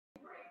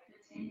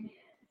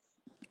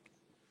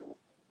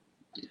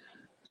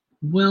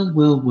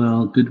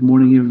Well. Good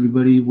morning,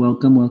 everybody.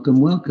 Welcome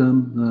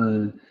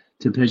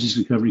to Peggy's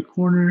Recovery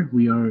Corner.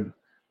 We are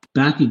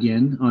back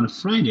again on a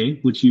Friday,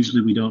 which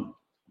usually we don't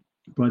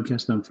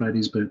broadcast on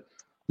Fridays, but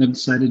I've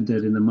decided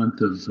that in the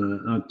month of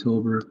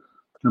October,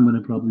 I'm going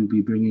to probably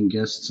be bringing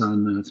guests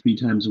on 3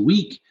 times a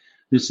week.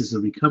 This is a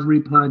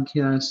recovery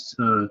podcast.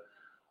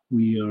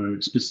 We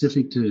are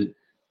specific to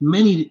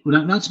many,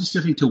 not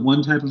specific to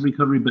one type of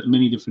recovery, but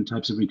many different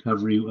types of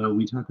recovery.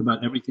 We talk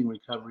about everything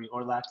recovery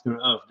or lack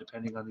thereof,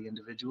 depending on the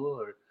individual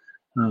or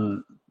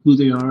who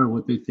they are, or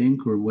what they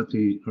think, or what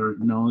they are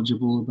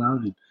knowledgeable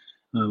about. And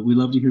we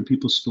love to hear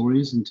people's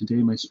stories. And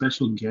today, my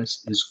special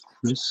guest is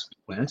Chris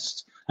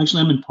West.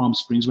 Actually, I'm in Palm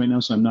Springs right now,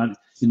 so I'm not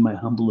in my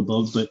humble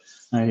abode, but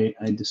I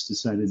just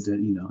decided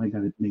that, I got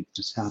to make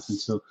this happen.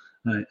 So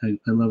I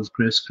love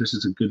Chris. Chris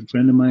is a good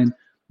friend of mine,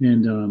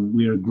 and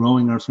we are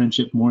growing our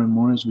friendship more and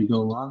more as we go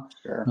along.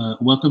 Sure.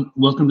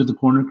 Welcome to the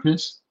corner,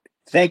 Chris.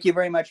 Thank you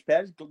very much,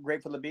 Pez.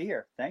 Grateful to be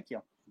here. Thank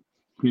you.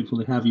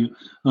 Grateful to have you.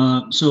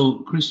 So,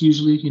 Chris,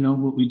 usually,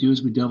 what we do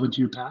is we delve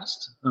into your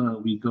past.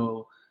 We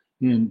go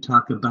and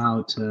talk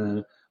about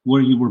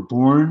where you were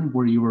born,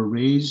 where you were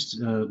raised.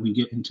 We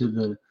get into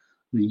the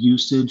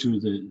usage or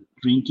the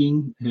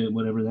drinking,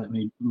 whatever that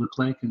may look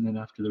like, and then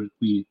after that,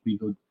 we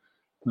go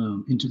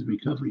into the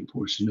recovery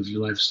portion of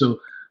your life. So,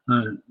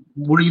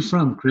 where are you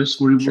from, Chris?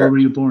 Where were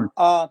you born?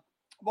 I've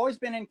always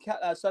been in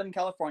Southern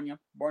California,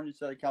 born in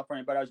Southern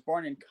California, but I was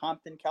born in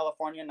Compton,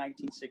 California,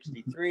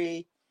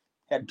 1963.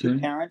 Had two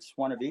parents,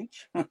 one of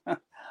each,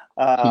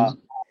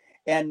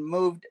 and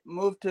moved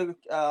to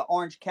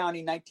Orange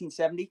County,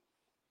 1970.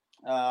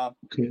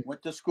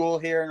 Went to school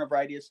here and a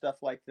variety of stuff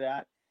like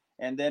that,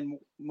 and then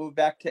moved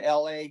back to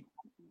LA,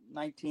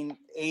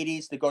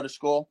 1980s to go to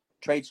school,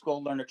 trade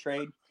school, learn a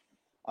trade,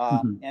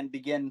 and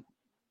begin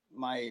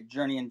my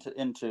journey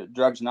into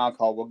drugs and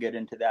alcohol. We'll get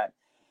into that.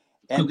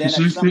 And then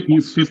so you're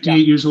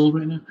 58 years old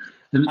right now,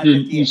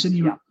 and you said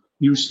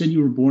you said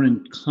you were born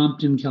in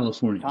Compton,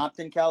 California.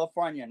 Compton,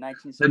 California,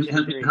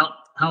 1963.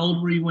 How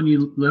old were you when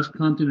you left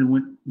Compton and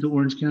went to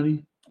Orange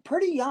County?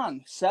 Pretty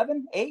young,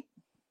 7, 8,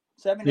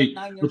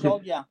 9 years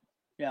old. Yeah.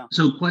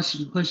 So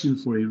question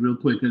for you real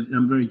quick.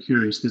 I'm very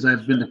curious because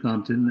I've been to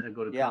Compton. I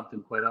go to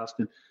Compton quite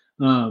often.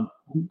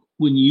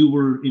 When you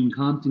were in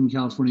Compton,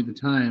 California at the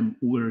time,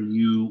 were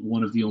you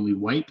one of the only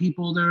white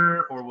people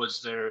there, or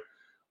was there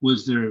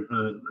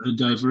a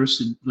diverse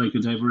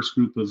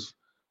group of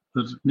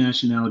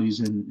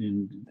nationalities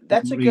and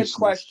that's a races? Good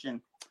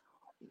question.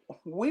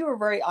 We were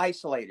very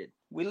isolated.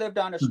 We lived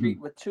on a street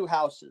with two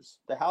houses.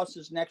 The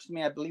houses next to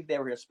me, I believe they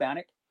were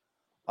Hispanic.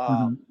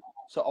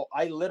 So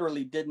I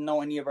literally didn't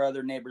know any of our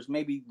other neighbors,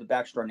 maybe the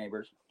backstore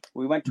neighbors.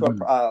 We went to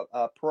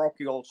a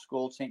parochial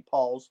school, St.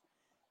 Paul's.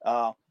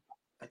 I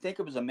think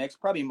it was a mix,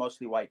 probably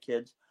mostly white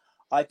kids.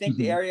 I think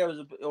the area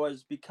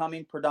was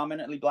becoming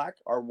predominantly black,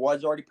 or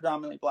was already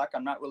predominantly black.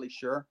 I'm not really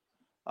sure.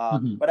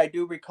 But I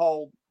do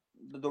recall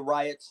the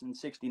riots in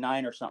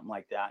 '69 or something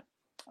like that,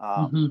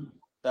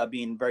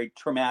 being very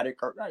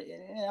traumatic. Or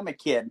I'm a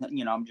kid,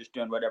 I'm just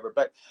doing whatever.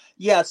 But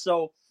yeah,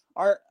 so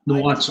the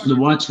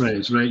Watts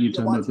riots, right? You're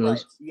talking about those?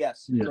 Riots.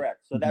 Yes,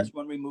 correct. So that's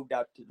when we moved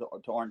out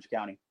to Orange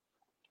County.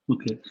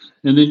 Okay,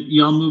 and then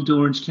y'all moved to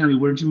Orange County.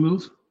 Where'd you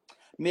move?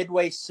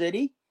 Midway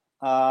City.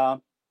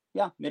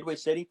 Midway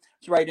City.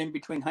 It's right in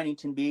between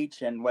Huntington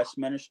Beach and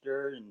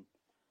Westminster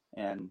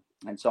and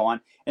so on.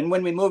 And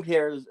when we moved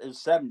here, it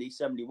was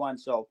 71.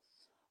 So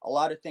a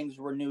lot of things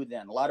were new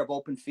then. A lot of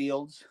open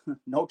fields,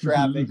 no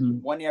traffic,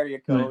 one area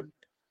code.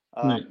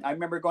 Right. I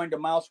remember going to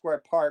Miles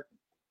Square Park,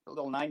 a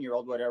little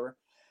 9-year-old, whatever,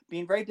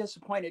 being very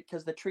disappointed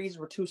because the trees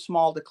were too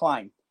small to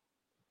climb.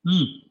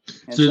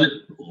 So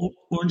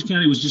Orange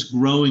County was just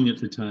growing at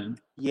the time.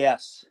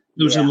 Yes.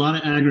 There was a lot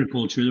of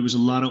agriculture. There was a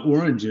lot of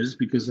oranges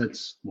because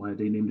that's why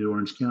they named it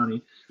Orange County.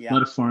 Yeah. A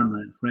lot of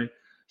farmland, right?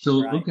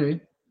 So,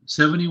 okay.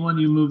 71,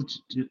 you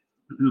moved to,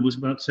 it was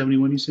about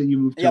 71, you said you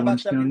moved to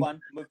Orange County? Yeah, about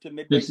 71. Moved to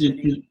Midway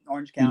City,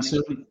 Orange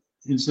County.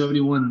 In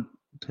 71,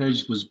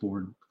 Pej was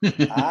born.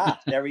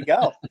 There we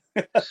go.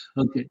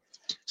 Okay.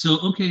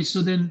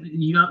 So then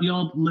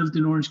y'all lived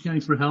in Orange County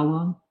for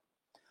how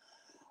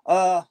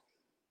long?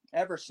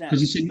 Ever since.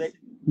 Because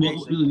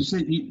you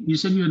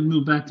said you had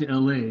moved back to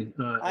LA.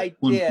 I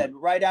did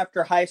right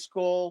after high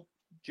school,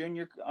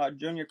 junior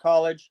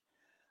college.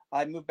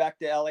 I moved back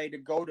to LA to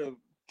go to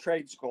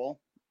trade school.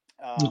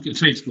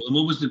 Trade school. And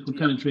what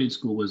kind of trade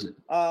school was it?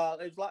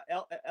 It was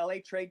LA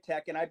Trade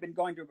Tech, and I've been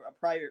going to a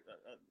prior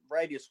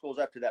variety of schools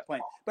up to that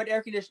point. But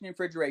air conditioning,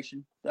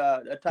 refrigeration,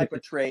 a type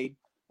of trade,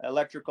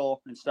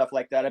 electrical and stuff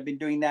like that. I've been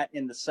doing that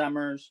in the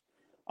summers.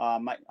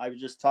 I was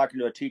just talking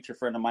to a teacher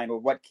friend of mine.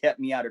 What kept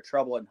me out of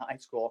trouble in high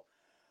school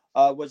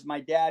was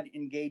my dad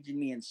engaging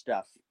me in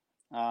stuff.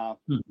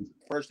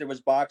 First it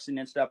was boxing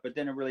and stuff, but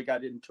then it really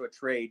got into a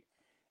trade.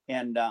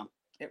 And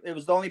it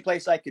was the only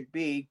place I could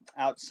be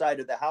outside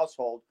of the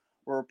household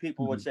where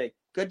people would say,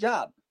 good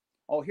job.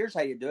 Oh, here's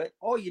how you do it.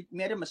 Oh, you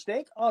made a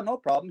mistake? Oh, no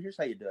problem. Here's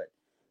how you do it.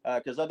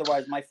 Because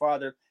otherwise my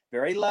father,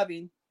 very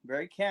loving,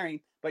 very caring,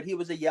 but he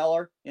was a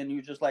yeller, and he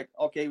was just like,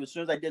 okay, as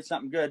soon as I did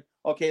something good,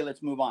 okay,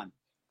 let's move on.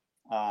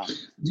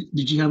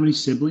 Did you have any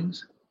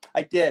siblings?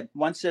 I did.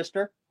 One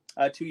sister,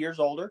 2 years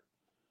older.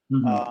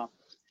 Mm-hmm.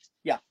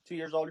 Yeah, 2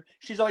 years older.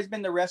 She's always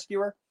been the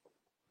rescuer,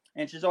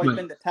 and she's always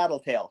been the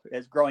tattletale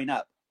as growing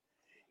up.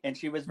 And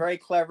she was very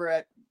clever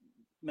at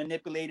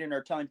manipulating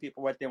or telling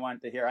people what they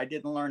wanted to hear. I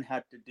didn't learn how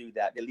to do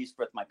that, at least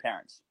with my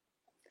parents.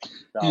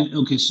 So, and,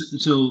 okay,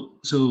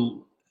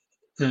 so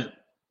at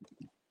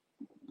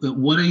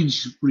what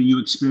age were you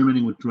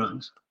experimenting with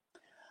drugs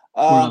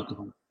or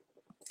alcohol?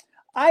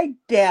 I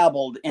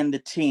dabbled in the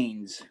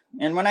teens,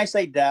 and when I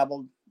say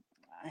dabbled,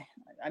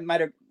 I might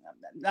have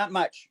not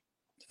much.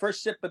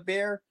 First sip of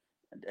beer,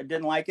 I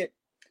didn't like it.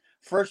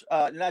 First,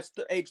 that's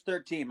age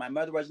 13. My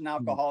mother was an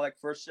alcoholic.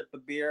 First sip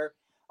of beer,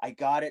 I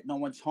got it. No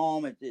one's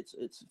home.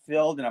 It's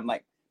filled, and I'm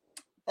like,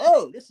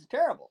 oh, this is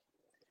terrible.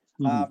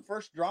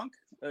 First drunk,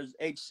 I was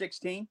age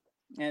 16,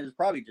 and it was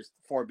probably just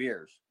 4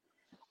 beers.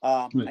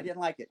 I didn't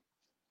like it.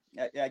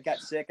 I got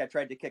sick. I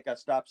tried to kick a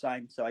stop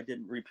sign, so I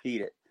didn't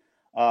repeat it.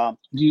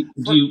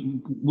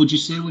 Would you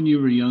say when you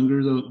were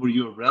younger though, were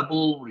you a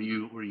rebel? Were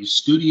you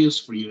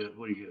studious? Were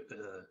you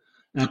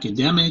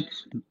academic?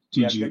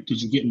 Did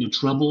you get into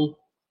trouble?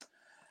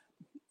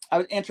 I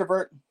was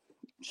introvert,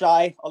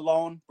 shy,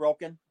 alone,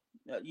 broken.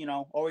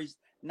 Always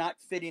not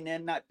fitting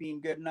in, not being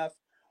good enough.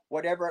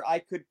 Whatever I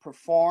could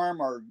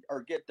perform or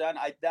get done,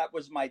 that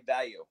was my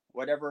value.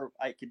 Whatever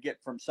I could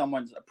get from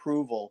someone's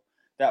approval,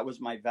 that was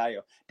my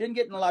value. Didn't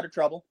get in a lot of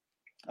trouble.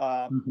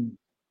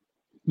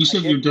 You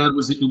said your dad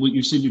was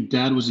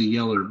a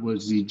yeller.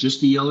 Was he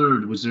just a yeller,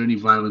 or was there any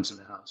violence in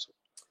the house?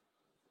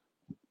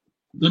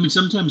 I mean,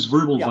 sometimes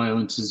verbal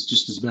violence is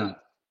just as bad.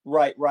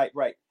 Right.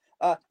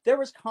 There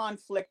was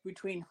conflict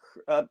between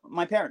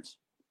my parents,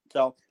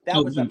 so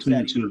that was upsetting.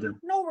 The two of them.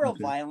 No real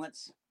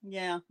violence.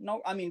 Yeah,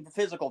 no. I mean,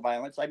 physical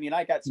violence. I mean,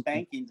 I got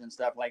spankings and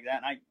stuff like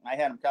that, and I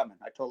had them coming.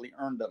 I totally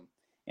earned them,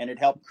 and it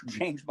helped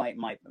change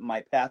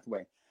my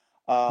pathway.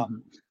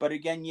 But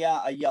again,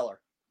 a yeller.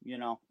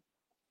 Yeah.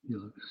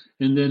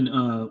 And then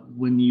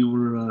when you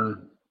were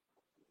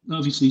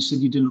obviously you said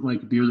you didn't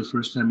like beer the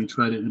first time you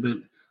tried it, but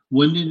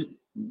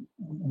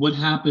what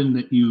happened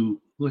that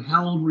you?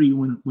 How old were you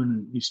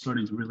when you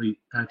started to really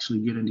actually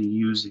get into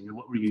using, and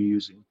what were you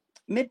using?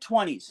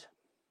 Mid-20s.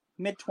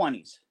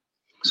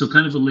 So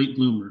kind of a late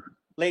bloomer.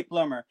 Late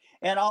bloomer.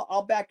 And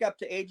I'll back up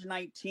to age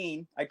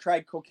 19. I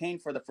tried cocaine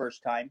for the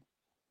first time.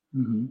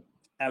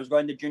 I was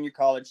going to junior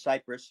college,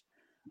 Cyprus,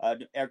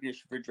 air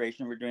conditioned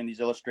refrigeration. We're doing these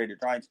illustrated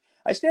drawings.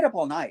 I stayed up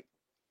all night,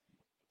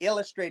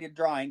 illustrated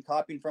drawing,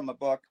 copying from a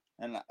book.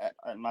 And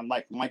I'm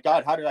like, my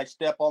God, how did I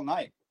stay up all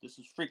night? This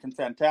is freaking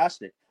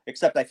fantastic,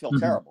 except I feel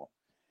terrible.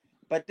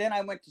 But then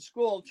I went to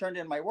school, turned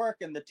in my work,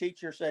 and the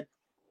teacher said,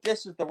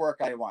 this is the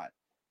work I want.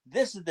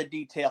 This is the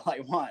detail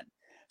I want.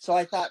 So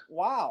I thought,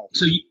 wow.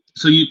 So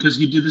you because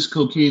you did this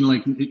cocaine,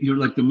 like you're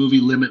like the movie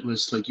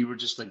Limitless, like you were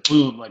just like,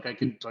 boom, like I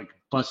could like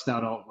bust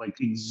out all like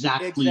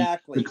exactly.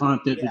 The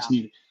content that's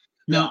needed.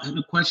 Now, I have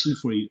a question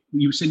for you.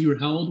 You said you were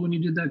how old when you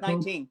did that?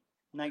 19.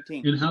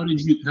 And how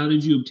did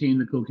you obtain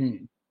the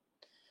cocaine?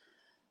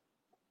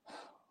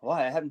 Well,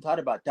 I haven't thought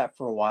about that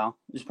for a while.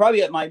 It's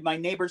probably at my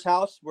neighbor's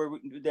house where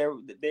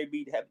they'd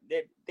be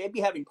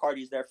having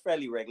parties there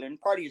fairly regular.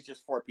 And party is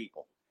just 4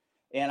 people,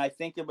 and I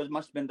think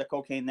must have been the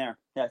cocaine there.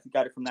 Yeah, I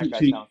got it from that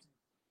guy's house.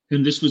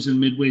 And this was in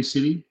Midway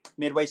City.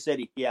 Midway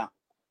City, yeah.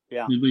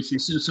 Midway City,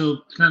 so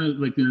kind of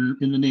like in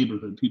the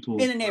neighborhood,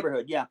 people. In the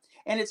neighborhood, yeah.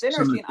 And it's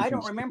interesting. I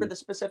don't remember the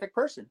specific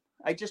person.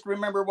 I just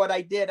remember what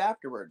I did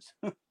afterwards.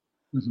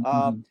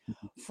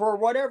 For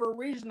whatever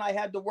reason, I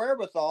had the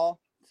wherewithal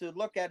to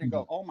look at it and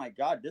go, oh my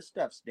God, this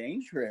stuff's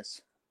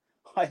dangerous.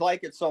 I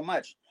like it so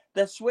much.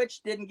 The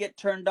switch didn't get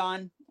turned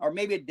on, or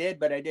maybe it did,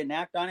 but I didn't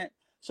act on it.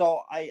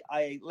 So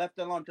I left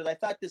it alone because I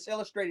thought this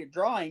illustrated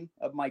drawing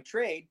of my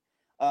trade,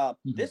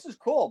 this is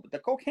cool, but the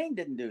cocaine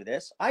didn't do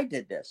this. I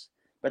did this,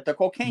 but the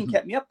cocaine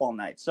kept me up all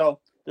night.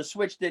 So the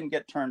switch didn't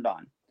get turned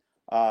on.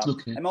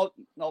 I'm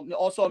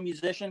also a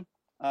musician.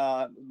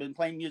 Been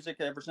playing music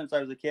ever since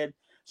I was a kid.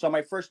 So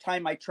my first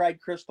time I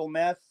tried crystal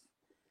meth,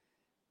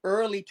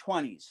 early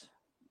 20s.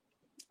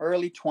 How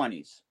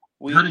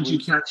did you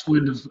catch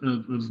wind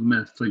of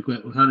meth? Like,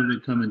 how did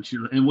it come into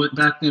your? And what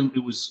back then it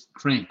was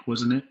crank,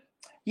 wasn't it?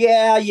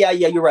 Yeah.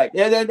 You're right.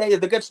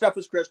 The good stuff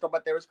was crystal,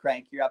 but there was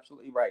crank. You're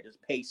absolutely right. It's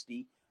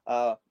pasty.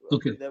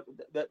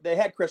 They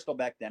had crystal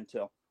back then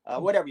too.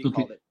 Whatever you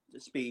called it,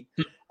 speed.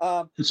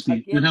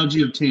 Speed. And how did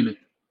you obtain it?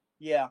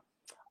 Yeah,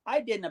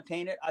 I didn't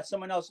obtain it.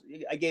 Someone else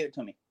gave it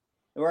to me.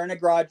 We're in a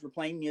garage. We're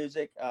playing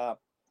music.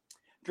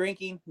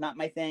 Drinking, not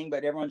my thing,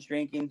 but everyone's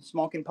drinking.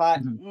 Smoking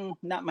pot,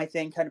 not my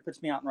thing. Kind of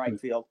puts me out in right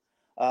field.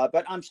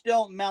 But I'm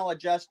still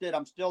maladjusted.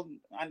 I'm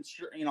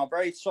sure,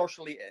 very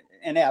socially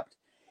inept.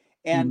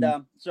 And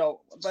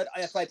but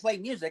if I play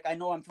music, I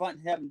know I'm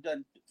having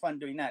done fun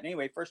doing that.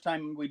 Anyway, first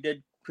time we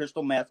did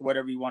crystal meth,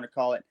 whatever you want to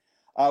call it,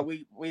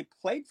 we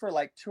played for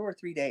like 2 or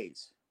 3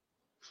 days,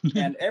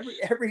 and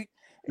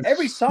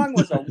every song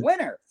was a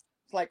winner.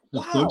 It's like,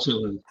 wow, how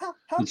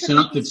can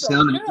it be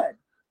so good?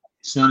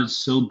 sounded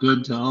so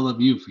good to all of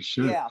you for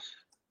sure. Yeah, I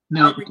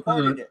Now,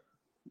 recorded it.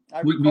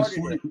 I recorded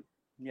before it.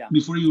 Yeah.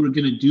 before you were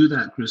going to do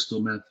that crystal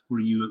meth,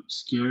 were you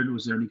scared?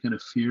 Was there any kind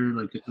of fear?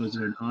 Like, was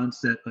there an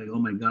onset? Like, oh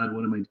my God,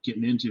 what am I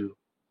getting into?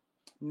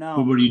 Or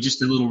No. were you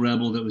just a little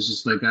rebel that was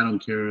just like, I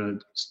don't care,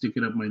 stick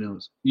it up my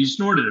nose? You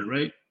snorted it,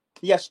 right?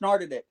 Yeah,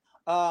 snorted it.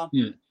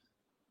 Yeah.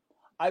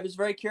 I was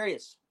very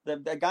curious. The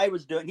guy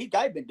was doing.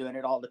 Guy had been doing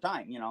it all the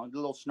time. You know, the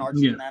little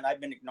snorts Yeah. and that.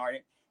 I've been ignoring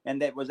it, and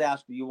that was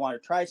asked, "Do you want to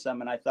try some?"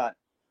 And I thought,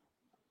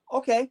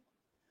 okay.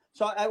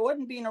 So I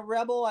wasn't being a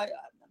rebel. I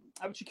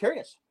was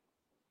curious.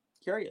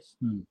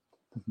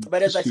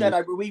 But as I said,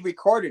 we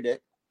recorded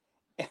it,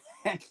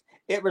 and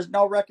it was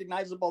no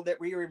recognizable that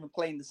we were even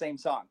playing the same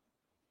song.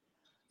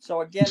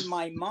 So again,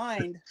 my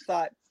mind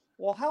thought,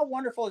 well, how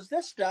wonderful is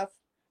this stuff?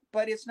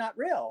 But it's not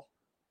real.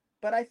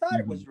 But I thought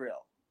it was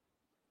real.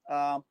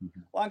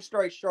 Long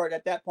story short,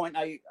 at that point,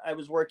 I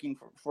was working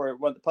for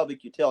one of the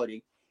public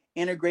utility,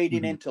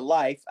 integrating into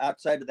life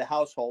outside of the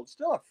household,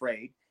 still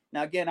afraid.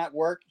 Now, again, at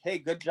work, hey,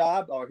 good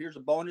job. Oh, here's a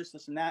bonus,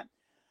 this and that.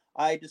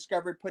 I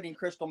discovered putting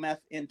crystal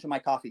meth into my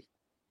coffee.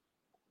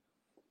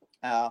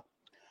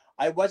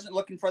 I wasn't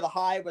looking for the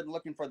high, wasn't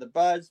looking for the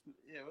buzz.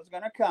 It was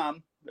going to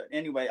come. But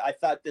anyway, I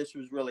thought this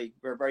was really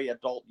very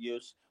adult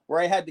use, where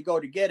I had to go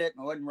to get it,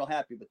 and I wasn't real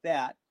happy with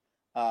that.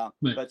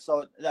 Right. But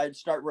so I'd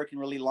start working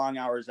really long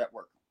hours at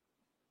work.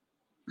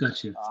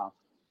 Gotcha.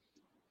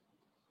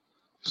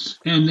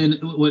 And then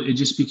what? It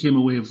just became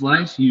a way of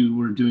life. You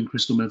were doing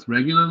crystal meth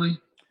regularly.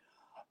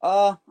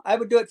 I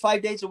would do it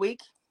 5 days a week.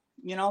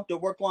 You know, to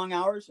work long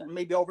hours and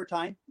maybe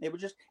overtime.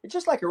 It's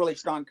just like a really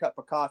strong cup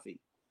of coffee.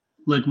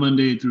 Like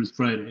Monday through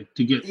Friday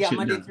to get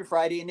Monday done. Through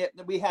Friday, and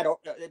we had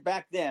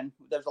back then.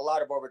 There's a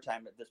lot of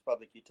overtime at this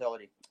public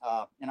utility,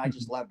 and I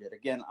just loved it.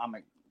 Again, I'm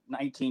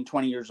 19,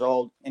 20 years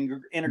old,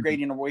 and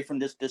integrating away from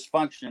this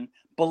dysfunction,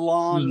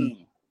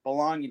 belonging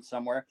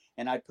somewhere,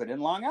 and I put in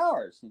long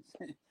hours.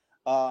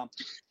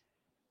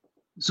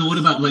 So what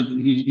about, like,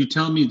 you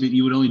tell me that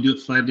you would only do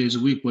it 5 days a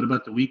week? What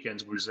about the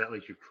weekends? Was that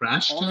like your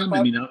crash time?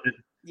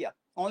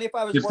 Only if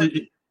I was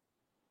working.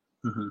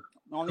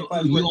 Only if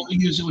I was working. You only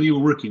use it when you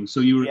were working, so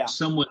you were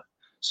somewhat.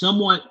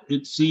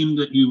 It seemed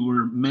that you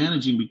were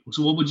managing.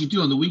 So what would you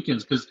do on the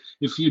weekends? Because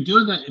if you're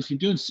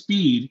doing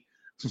speed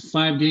for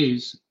 5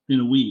 days in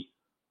a week,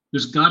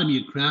 there's got to be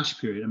a crash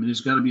period. I mean,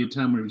 there's got to be a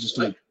time where you're just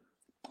like,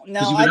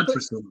 because you've been up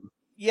for so long.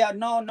 Yeah,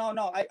 no.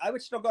 I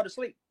would still go to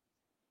sleep.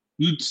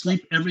 You'd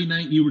sleep every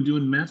night you were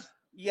doing meth?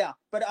 Yeah,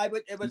 but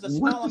it was a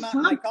small amount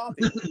in my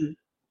coffee.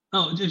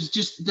 Oh, there's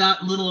just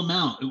that little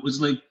amount. It was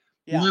like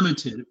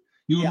limited.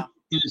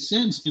 In a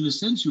sense,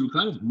 you were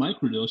kind of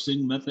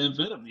microdosing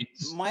methamphetamine.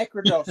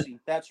 Microdosing,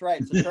 that's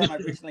right. It's a term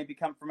I've recently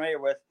become familiar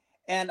with.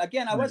 And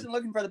again, I wasn't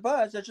looking for the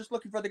buzz. I was just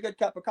looking for the good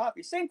cup of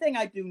coffee. Same thing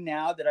I do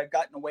now that I've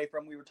gotten away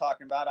from. We were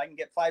talking about. I can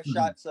get 5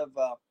 shots of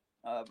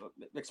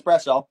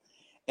espresso,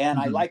 and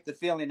I like the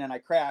feeling, and I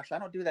crash. I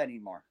don't do that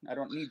anymore. I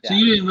don't need that. So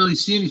you didn't really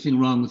see anything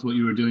wrong with what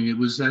you were doing. It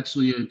was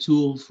actually a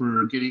tool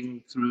for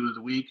getting through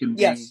the week and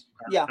being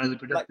highly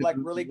productive. Like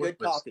really good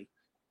coffee.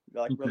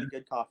 Really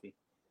good coffee.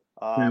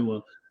 Very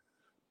well.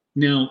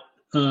 Now,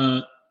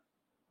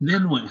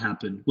 then what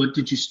happened? What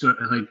did you start?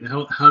 Like,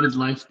 how did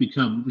life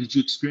become? Did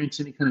you experience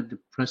any kind of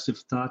depressive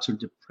thoughts or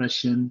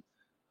depression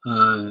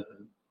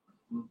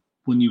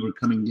when you were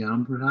coming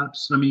down?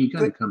 Perhaps. I mean, you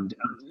got to come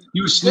down.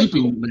 You were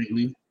sleeping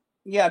lately.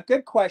 Yeah,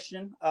 good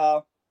question.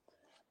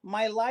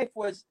 My life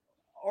was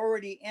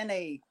already in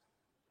a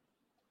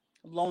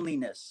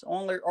loneliness,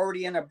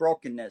 already in a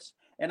brokenness,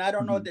 and I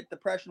don't know that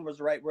depression was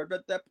the right word,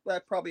 but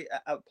that probably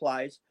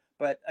applies.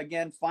 But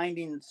again,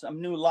 finding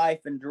some new life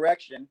and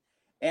direction.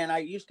 And I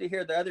used to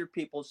hear the other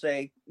people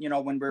say, you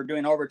know, when we were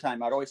doing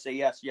overtime, I'd always say,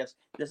 yes.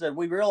 They said,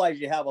 we realize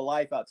you have a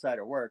life outside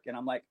of work. And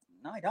I'm like,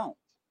 no, I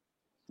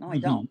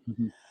don't.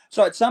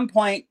 So at some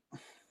point,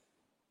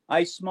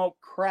 I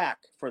smoked crack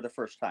for the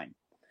first time.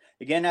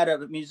 Again, at a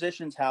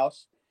musician's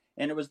house.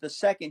 And it was the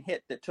second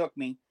hit that took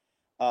me.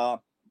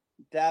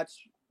 That's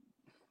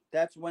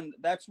when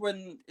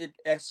it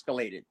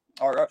escalated.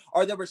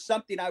 Or there was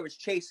something I was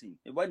chasing.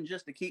 It wasn't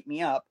just to keep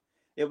me up.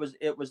 It was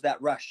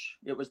that rush.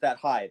 It was that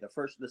high.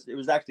 It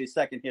was actually the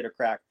second hit of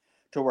crack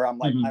to where I'm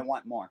like, I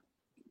want more.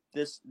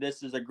 This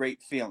is a great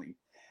feeling.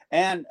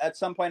 And at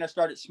some point I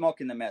started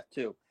smoking the meth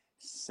too.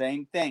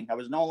 Same thing. I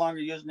was no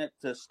longer using it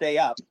to stay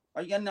up.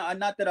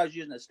 Not that I was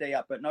using it to stay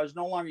up, but I was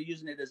no longer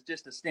using it as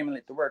just a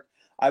stimulant to work.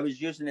 I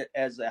was using it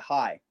as a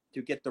high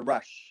to get the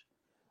rush.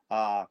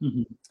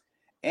 And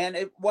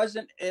it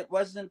wasn't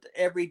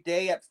every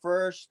day at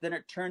first. Then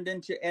it turned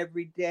into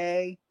every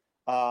day.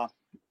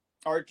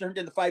 Or it turned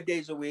into 5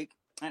 days a week.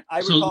 And I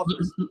recall.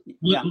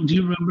 Do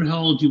you remember how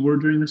old you were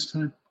during this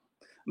time?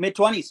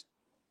 Mid-20s,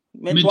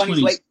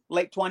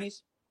 late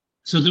 20s.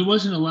 So there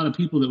wasn't a lot of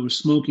people that were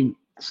smoking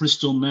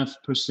crystal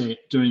meth per se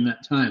during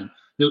that time.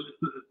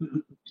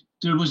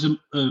 There was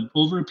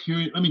over a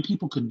period. I mean,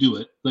 people could do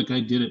it, like I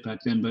did it back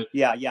then. But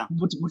yeah.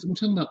 We're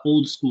talking about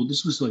old school.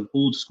 This was like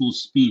old school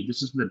speed.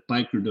 This is the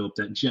biker dope,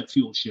 that jet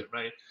fuel shit,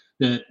 right?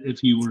 That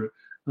if you were,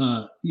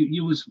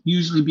 it was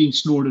usually being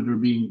snorted or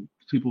being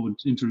people would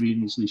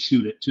intravenously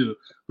shoot it too.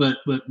 But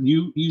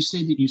you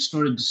say that you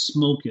started to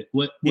smoke it.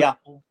 What Yeah.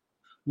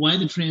 Why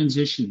the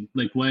transition?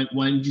 Like why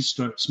did you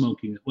start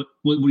smoking it? What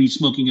were you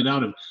smoking it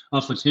out of?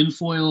 Off a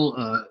tinfoil?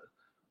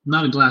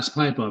 Not a glass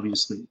pipe,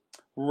 obviously.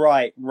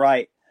 Right.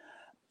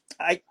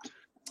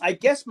 I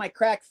guess my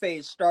crack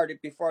phase started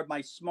before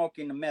my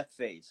smoking the meth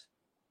phase.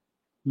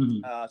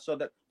 Mm-hmm.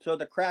 So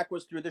the crack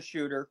was through the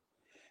shooter,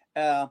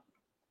 and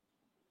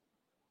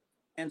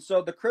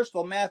so the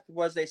crystal meth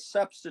was a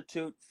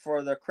substitute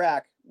for the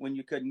crack when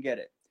you couldn't get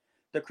it.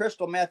 The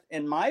crystal meth,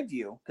 in my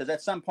view, because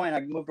at some point I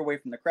moved away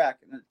from the crack,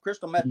 and the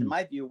crystal meth, in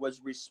my view, was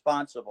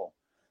responsible.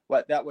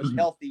 That was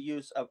healthy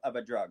use of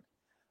a drug.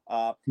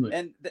 Right.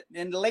 And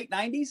in the late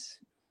 90s,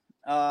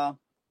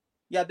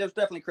 yeah, there's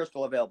definitely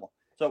crystal available.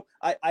 So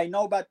I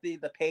know about the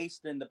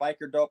paste and the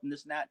biker dope and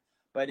this and that,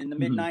 but in the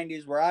mid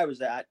 90s where I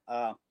was at,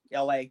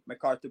 LA,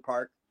 MacArthur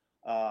Park,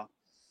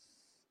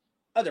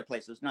 other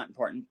places, not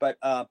important, but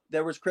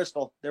there was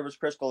crystal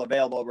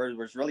available where it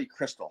was really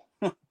crystal.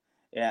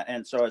 Yeah,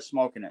 and so I was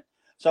smoking it.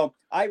 So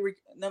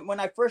when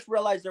I first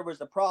realized there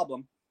was a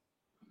problem,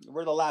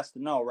 we're the last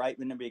to know, right?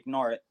 We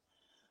ignore it.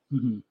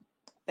 Mm-hmm.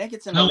 I think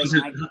it's in the late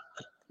 90s.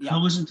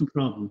 How was it the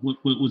problem?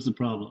 What was the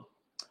problem?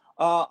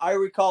 I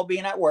recall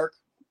being at work.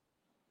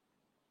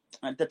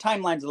 The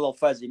timeline's a little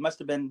fuzzy. Must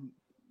have been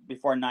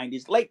before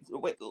 90s, late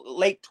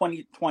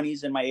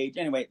 2020s in my age.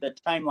 Anyway, the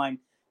timeline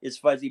is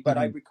fuzzy, but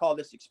I recall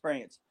this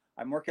experience.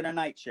 I'm working a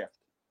night shift,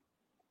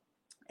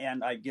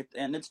 and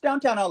it's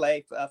downtown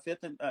LA,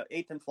 5th and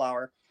 8th and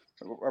Flower.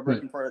 We're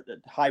working for the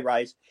high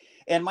rise,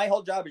 and my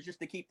whole job is just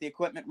to keep the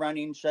equipment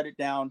running, shut it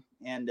down,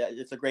 and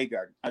it's a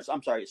graveyard.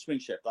 I'm sorry, it's swing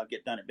shift. I'll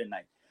get done at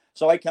midnight.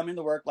 So I come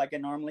into work like I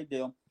normally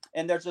do,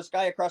 and there's this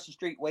guy across the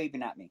street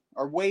waving at me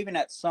or waving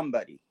at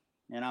somebody.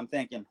 And I'm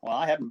thinking, well,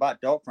 I haven't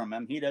bought dope from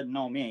him. He doesn't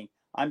know me.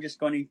 I'm just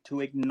going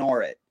to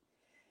ignore it.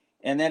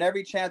 And then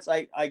every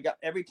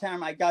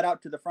time I got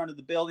out to the front of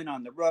the building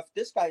on the roof,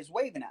 this guy's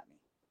waving at me.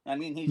 I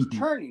mean, he's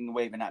turning and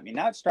waving at me.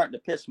 Now it's starting to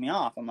piss me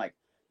off. I'm like,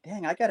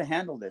 dang, I got to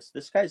handle this.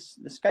 This guy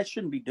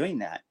shouldn't be doing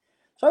that.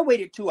 So I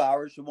waited 2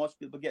 hours for most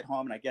people to get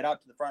home, and I get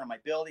out to the front of my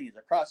building. He's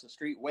across the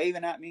street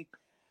waving at me.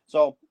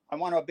 So I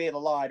want to obey the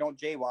law. I don't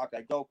jaywalk.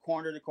 I go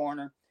corner to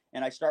corner.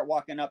 And I start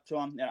walking up to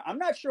him. And I'm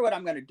not sure what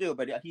I'm going to do,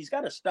 but he's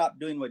got to stop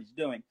doing what he's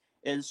doing.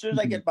 And as soon as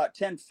I get about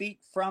 10 feet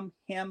from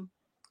him,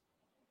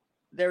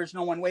 there's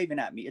no one waving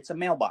at me. It's a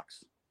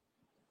mailbox.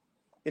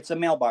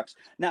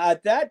 Now,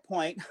 at that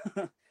point,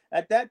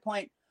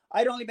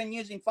 I'd only been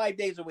using 5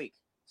 days a week.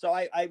 So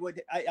I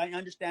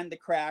understand the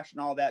crash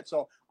and all that.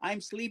 So I'm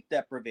sleep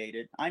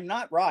deprivated. I'm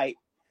not right,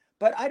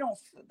 but I don't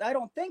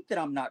think that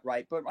I'm not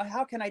right. But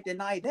how can I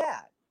deny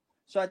that?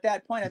 So at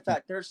that point, I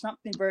thought there's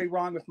something very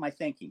wrong with my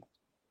thinking.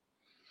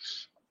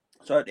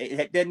 So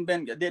it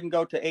didn't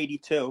go to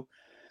 82.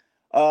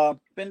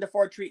 Been to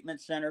 4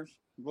 treatment centers.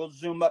 We'll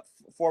zoom up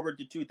forward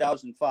to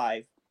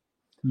 2005.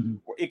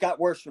 It got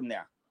worse from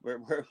there.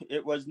 Where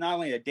it was not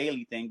only a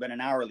daily thing, but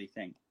an hourly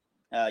thing.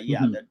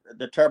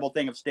 The terrible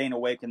thing of staying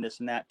awake and this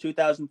and that.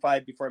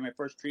 2005, before my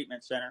first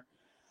treatment center,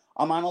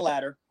 I'm on a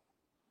ladder.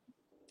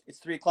 It's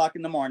 3:00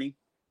 in the morning.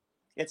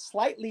 It's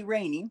slightly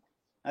raining.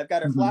 I've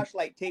got a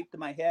flashlight taped to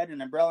my head,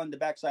 an umbrella in the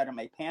backside of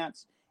my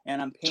pants, and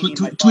I'm painting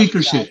my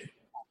tweaker shit.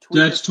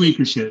 That's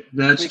tweaker shit.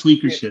 That's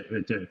tweaker shit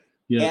right there.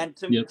 Yeah. And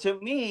to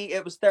me,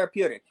 it was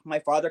therapeutic. My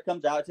father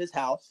comes out to his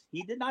house.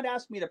 He did not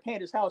ask me to paint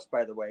his house,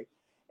 by the way.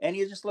 And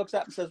he just looks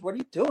up and says, "What are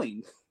you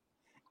doing?"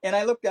 And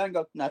I look down and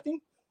go,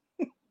 "Nothing."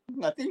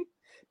 Nothing.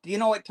 Do you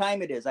know what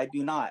time it is? I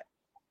do not.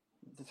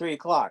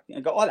 3:00. And I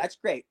go, "Oh, that's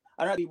great.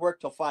 I don't have to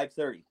work till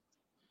 5:30.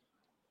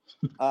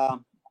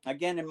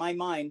 Again, in my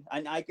mind,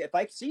 if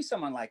I see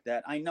someone like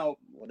that, I know,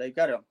 well,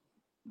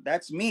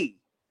 that's me.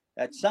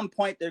 At some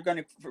point, they're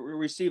going to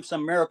receive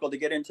some miracle to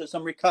get into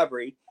some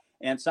recovery,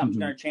 and something's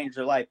going to change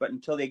their life. But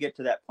until they get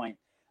to that point,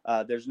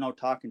 there's no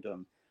talking to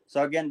them.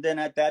 So again, then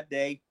at that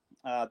day,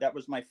 that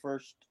was my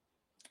first.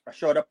 I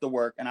showed up to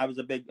work, and I was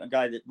a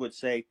guy that would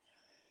say,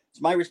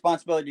 "It's my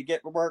responsibility to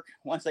get to work.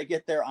 Once I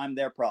get there, I'm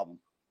their problem."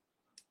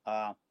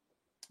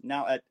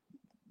 Now at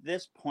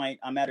this point,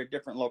 I'm at a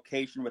different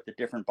location with a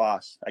different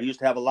boss. I used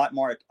to have a lot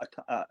more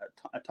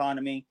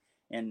autonomy.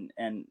 And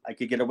I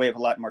could get away with a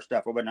lot more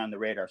stuff. I wasn't on the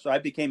radar. So I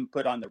became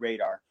put on the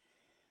radar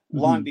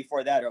long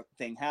before that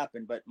thing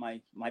happened. But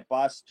my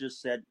boss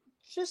just said,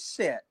 "Just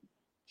sit.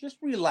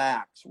 Just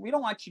relax. We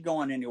don't want you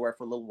going anywhere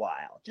for a little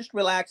while. Just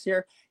relax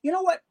here. You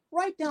know what?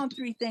 Write down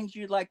 3 things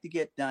you'd like to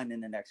get done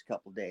in the next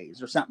couple of days,"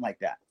 or something like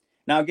that.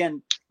 Now,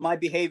 again, my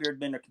behavior had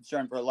been a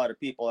concern for a lot of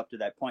people up to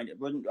that point. It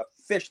wasn't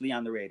officially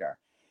on the radar.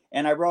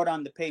 And I wrote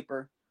on the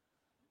paper,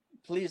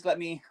 "Please let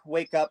me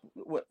wake up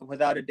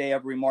without a day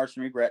of remorse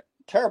and regret."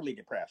 Terribly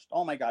depressed.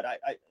 Oh my God.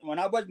 I when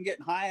I wasn't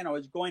getting high and I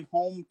was going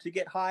home to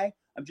get high,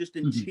 I'm just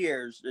in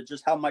tears at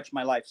just how much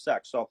my life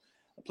sucks. So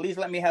please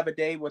let me have a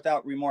day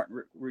without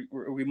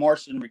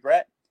remorse and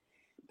regret.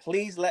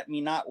 Please let me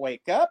not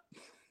wake up.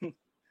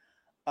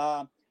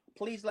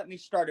 Please let me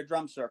start a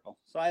drum circle.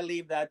 So I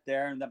leave that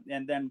there.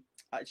 And then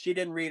she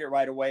didn't read it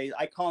right away.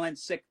 I call in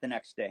sick the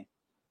next day.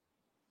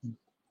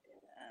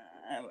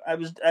 I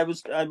was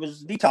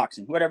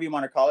detoxing, whatever you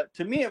want to call it.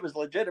 To me, it was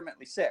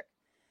legitimately sick.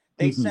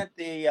 They sent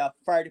the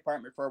fire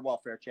department for a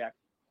welfare check,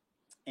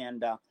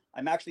 and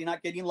I'm actually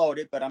not getting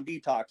loaded, but I'm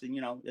detoxing.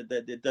 You know,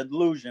 the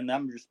delusion.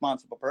 I'm a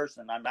responsible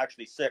person. I'm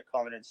actually sick,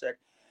 calling in sick.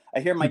 I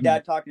hear my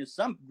dad talking to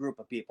some group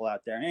of people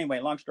out there. Anyway,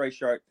 long story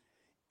short,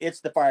 it's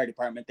the fire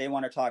department. They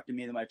want to talk to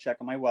me. They want to check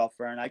on my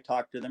welfare, and I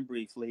talked to them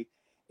briefly.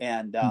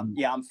 And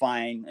yeah, I'm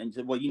fine. And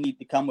said, well, you need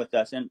to come with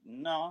us. And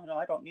no,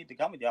 I don't need to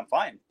come with you. I'm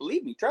fine.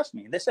 Believe me, trust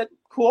me. And they said,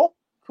 cool.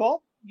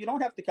 You don't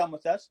have to come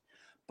with us,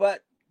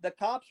 but the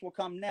cops will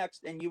come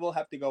next, and you will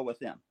have to go with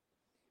them.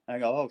 And I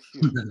go, oh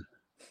shoot.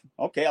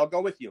 Okay, I'll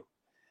go with you.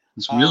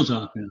 It's real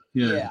talk.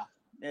 Yeah.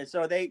 And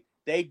so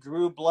they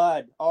drew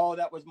blood. Oh,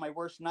 that was my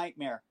worst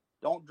nightmare.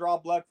 Don't draw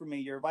blood from me.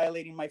 You're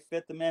violating my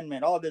Fifth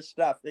Amendment. All this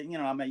stuff. You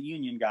know, I'm a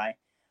union guy,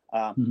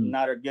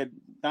 not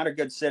a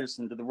good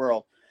citizen to the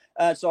world.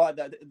 So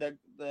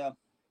the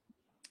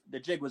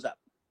jig was up.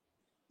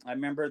 I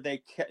remember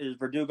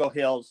Verdugo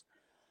Hills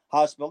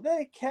Hospital.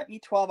 They kept me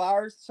 12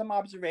 hours. Some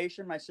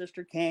observation. My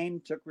sister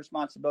came, took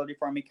responsibility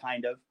for me,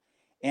 kind of.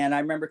 And I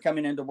remember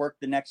coming into work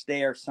the next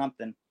day or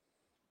something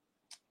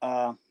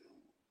to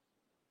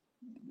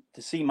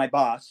see my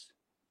boss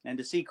and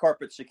to see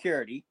corporate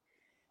security.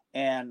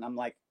 And I'm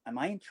like, am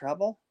I in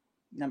trouble?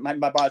 My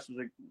boss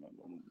was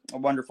a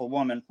wonderful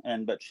woman,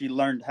 but she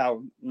learned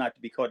how not to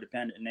be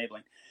codependent,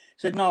 enabling.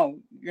 Said, no,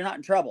 you're not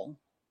in trouble,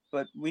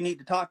 but we need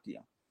to talk to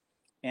you.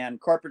 And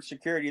corporate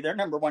security, their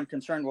number one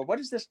concern, well, what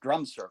is this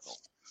drum circle?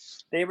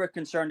 They were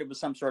concerned it was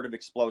some sort of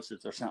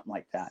explosives or something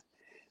like that.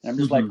 And I'm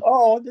just like,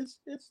 oh,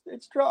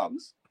 it's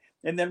drums.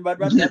 And then what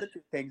about the other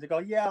two things? I go,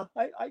 yeah,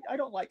 I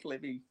don't like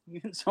living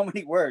in so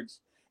many words.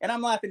 And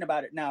I'm laughing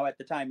about it now. At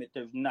the time,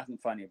 there's nothing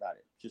funny about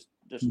it. Just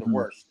the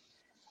worst.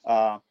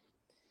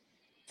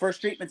 First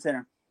treatment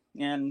center,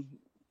 and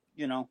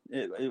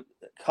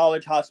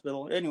college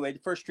hospital. Anyway, the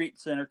first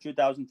treatment center,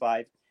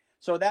 2005.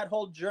 So that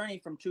whole journey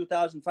from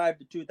 2005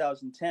 to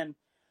 2010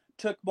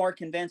 took more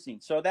convincing.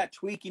 So that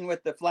tweaking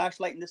with the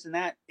flashlight and this and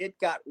that, it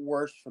got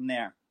worse from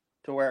there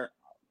to where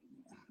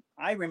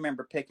I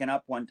remember picking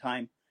up one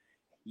time,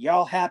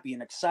 y'all happy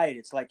and excited.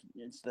 It's like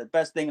it's the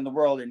best thing in the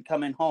world, and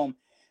coming home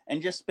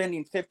and just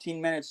spending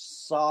 15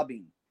 minutes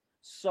sobbing,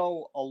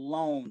 so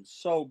alone,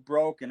 so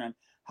broken. And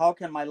how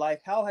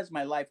has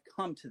my life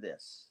come to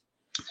this?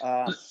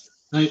 I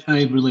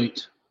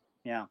relate.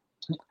 Yeah.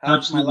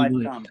 How's my life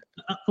come?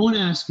 I want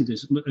to ask you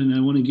this, and I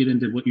want to get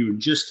into what you were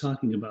just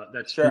talking about.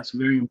 That's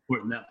very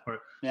important, that part.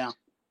 Yeah.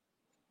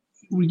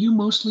 Were you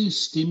mostly a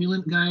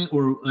stimulant guy,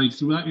 or like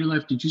throughout your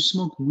life, did you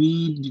smoke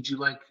weed? Did you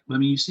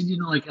you said you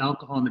didn't like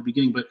alcohol in the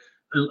beginning, but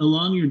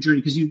along your journey,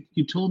 because you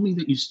told me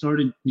that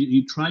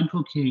you tried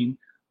cocaine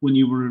when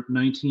you were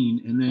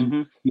 19, and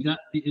then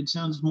it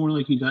sounds more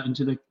like you got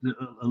into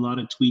a lot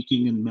of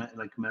tweaking and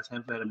like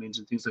methamphetamines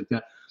and things like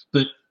that.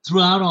 But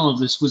throughout all of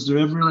this, was there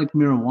ever like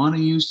marijuana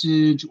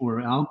usage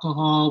or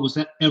alcohol? Was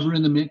that ever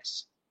in the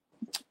mix?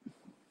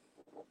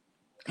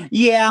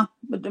 Yeah,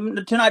 but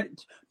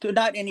to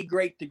not any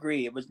great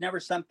degree. It was never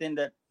something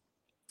that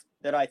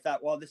I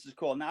thought, well, this is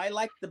cool. Now I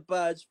like the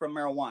buzz from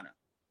marijuana.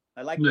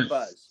 I like the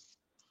buzz.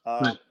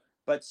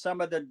 But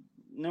some of the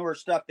newer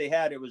stuff they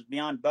had, it was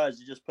beyond buzz.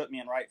 It just put me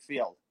in right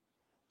field,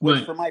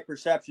 which for my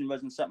perception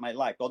wasn't something I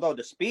liked. Although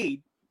the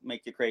speed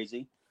make you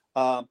crazy.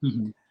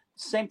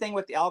 Same thing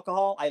with the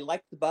alcohol. I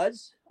like the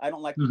buzz. I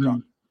don't like the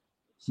drunk.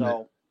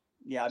 So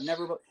yeah, I've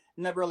never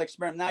really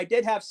experimented. Now I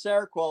did have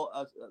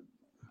Seroquel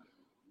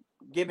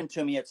given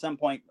to me at some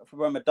point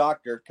from a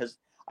doctor because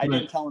I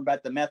didn't tell him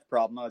about the meth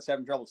problem. I was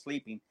having trouble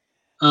sleeping.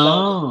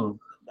 So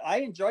I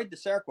enjoyed the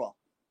Seroquel.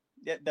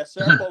 The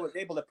Seroquel was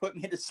able to put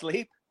me to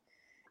sleep.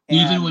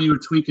 Even when you were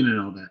tweaking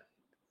and all that?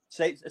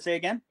 Say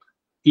again?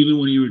 Even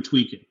when you were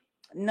tweaking?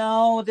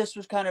 No, this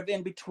was kind of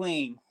in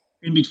between.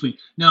 In between.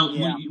 Now,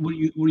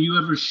 were you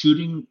ever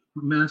shooting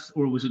meth,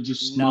 or was it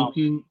just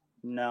smoking?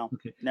 No.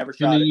 Okay. Never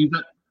shot it.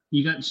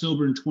 You got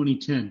sober in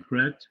 2010,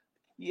 correct?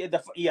 Yeah.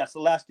 The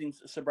lasting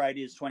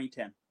sobriety is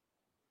 2010.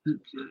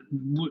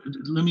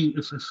 Let me,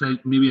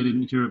 maybe I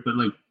didn't hear it, but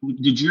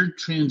did your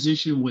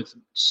transition with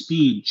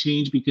speed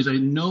change? Because I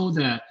know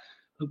that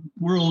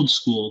we're old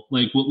school.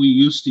 Like what we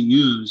used to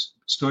use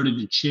started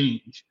to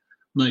change.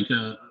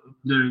 There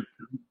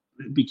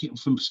became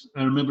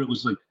I remember it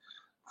was like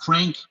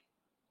crank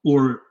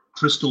or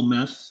crystal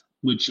meth,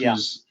 which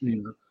was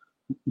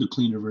the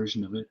cleaner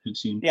version of it. It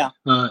seemed. Yeah.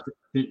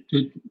 It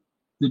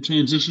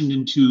transitioned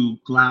into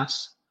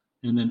glass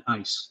and then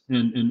ice,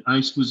 and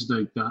ice was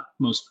the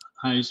most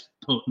highest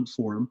potent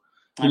form.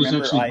 It was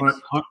actually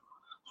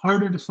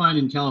harder to find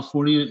in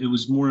California. It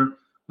was more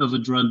of a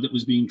drug that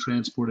was being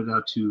transported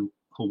out to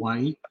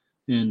Hawaii,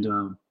 and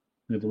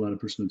I have a lot of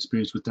personal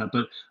experience with that.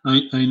 But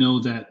I know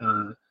that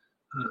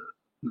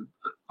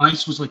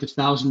ice was like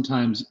 1,000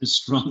 times as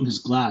strong as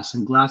glass,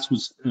 and glass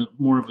was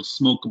more of a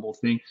smokable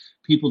thing.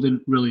 People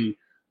didn't really.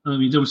 I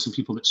mean, there were some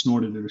people that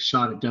snorted it or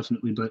shot it,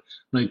 definitely, but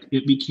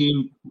it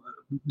became.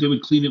 They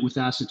would clean it with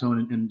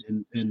acetone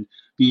and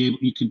be able.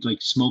 You could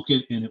smoke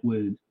it, and it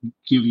would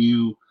give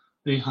you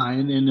a high,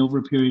 and over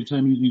a period of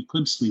time, you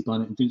could sleep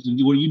on it and things.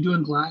 Were you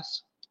doing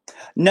glass?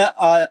 No,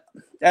 I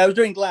was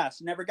doing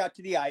glass. Never got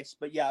to the ice,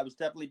 but yeah, I was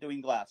definitely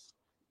doing glass.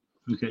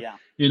 Okay. Yeah.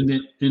 And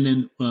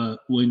then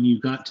when you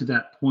got to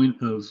that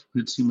point of,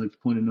 it seemed like the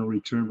point of no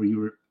return where you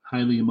were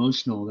highly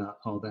emotional about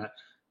all that,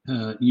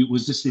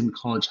 was this in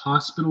College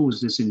Hospital?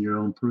 Was this in your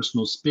own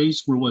personal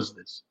space? Where was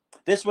this?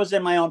 This was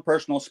in my own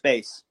personal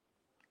space.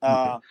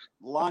 Okay.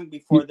 Long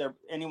before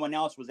anyone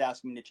else was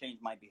asking me to change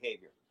my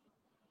behavior.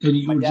 And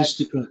you My were dad,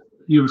 just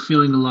you were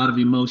feeling a lot of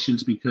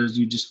emotions because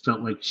you just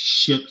felt like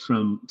shit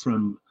from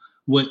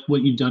what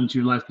you'd done to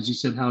your life. Because you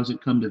said, "How has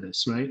it come to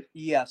this?" Right?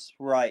 yes,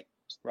 right.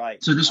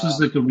 So this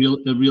was like a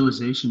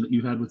realization that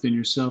you had within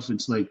yourself.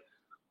 It's like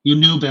you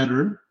knew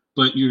better,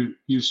 but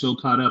you're so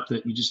caught up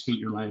that you just hate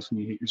your life and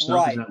you hate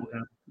yourself. Is Right, that what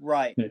happened?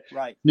 right, Okay.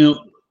 right.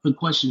 Now, a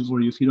question for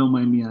you, if you don't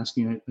mind me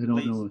asking. I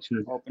don't Please, know. I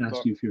should open have asked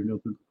book. you if you're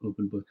an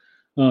open book.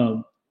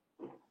 Um,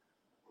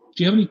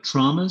 do you have any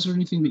traumas or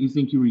anything that you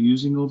think you were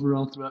using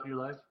overall throughout your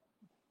life?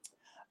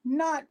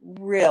 Not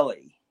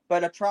really,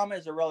 but a trauma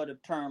is a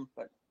relative term.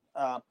 But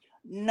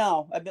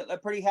no, I've been a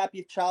pretty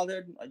happy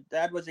childhood. My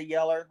dad was a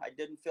yeller. I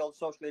didn't feel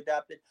socially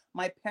adapted.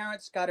 My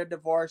parents got a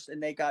divorce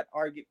and they got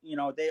argued.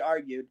 They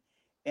argued.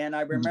 And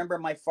I Mm-hmm. remember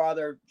my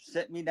father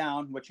sit me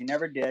down, which he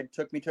never did,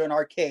 took me to an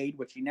arcade,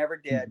 which he never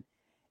did,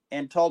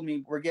 and told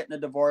me, "We're getting a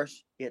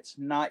divorce. It's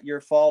not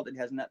your fault. It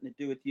has nothing to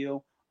do with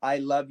you. I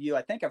love you."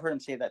 I think I've heard him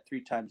say that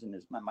 3 times in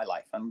my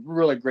life. I'm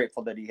really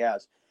grateful that he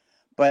has.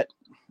 But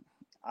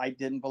I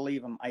didn't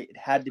believe him. It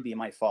had to be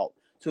my fault.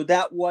 So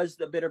that was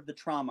the bit of the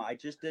trauma. I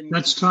just didn't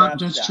grasp That's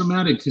that.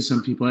 traumatic to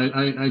some people.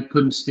 I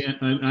couldn't stand.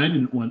 I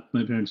didn't want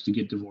my parents to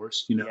get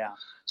divorced. Yeah.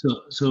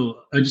 So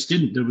I just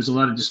didn't. There was a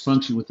lot of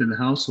dysfunction within the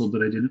household,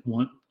 but I didn't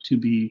want to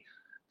be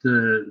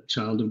the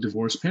child of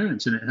divorced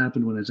parents, and it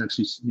happened when I was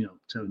actually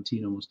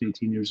 17, almost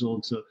 18 years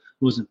old. So I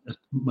wasn't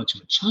much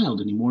of a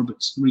child anymore.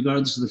 But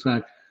regardless of the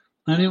fact,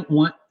 I didn't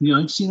want.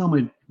 I've seen all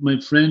my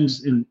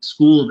friends in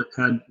school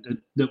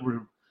that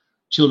were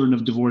children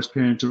of divorced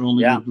parents or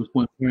only Yeah. lived with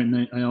one parent,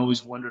 and I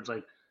always wondered,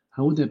 like,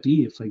 how would that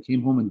be if I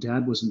came home and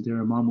dad wasn't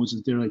there or mom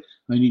wasn't there? Like,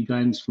 I need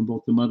guidance from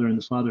both the mother and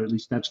the father. At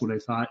least that's what I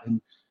thought.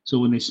 And so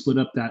when they split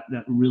up,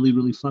 that really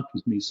really fucked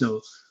with me.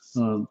 So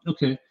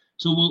okay,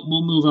 so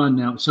we'll move on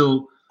now.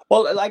 So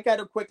Well, I got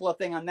a quick little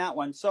thing on that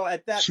one. So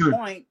at that sure.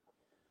 point,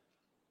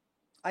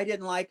 I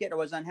didn't like it. I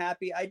was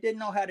unhappy. I didn't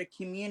know how to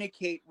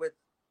communicate with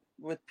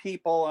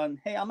people on,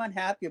 "Hey, I'm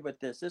unhappy with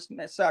this. This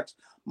sucks."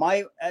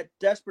 My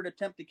desperate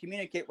attempt to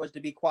communicate was to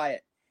be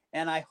quiet,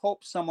 and I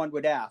hoped someone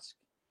would ask.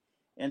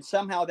 And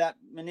somehow that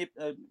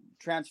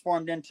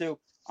transformed into,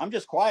 "I'm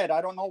just quiet.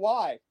 I don't know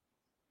why."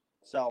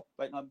 So,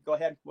 but go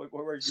ahead.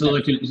 Where's So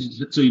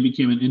next? so you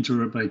became an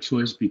introvert by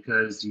choice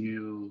because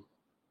you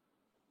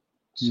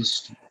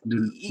just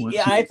didn't want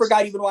Yeah, to. I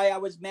forgot even why I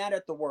was mad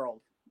at the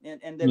world, and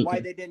then why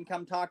Okay. they didn't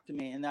come talk to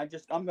me. And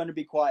I'm going to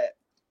be quiet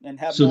and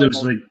have So no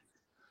there's emotion. like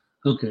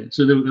okay.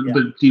 So there, Yeah.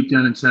 but deep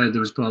down inside,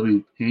 there was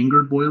probably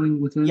anger boiling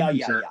Yeah, within.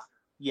 Is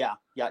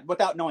that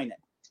without knowing it.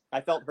 I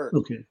felt hurt,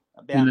 okay?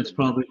 And that's abandoned.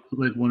 probably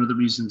like one of the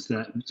reasons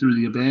that through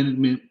the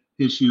abandonment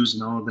issues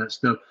and all of that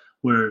stuff,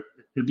 where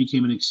it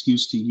became an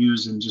excuse to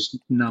use and just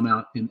numb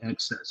out in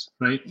excess,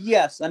 right?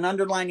 Yes, an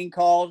underlining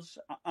cause,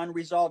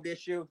 unresolved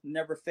issue,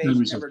 never faced, never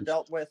Unresolved.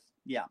 dealt with.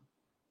 Yeah.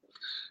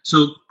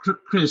 So,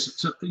 Chris,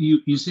 so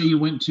you say you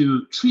went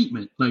to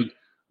treatment. Like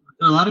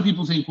a lot of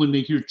people think when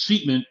they hear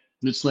treatment,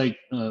 it's like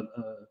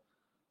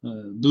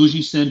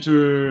bougie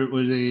center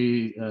where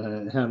they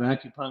have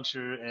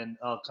acupuncture and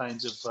all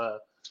kinds of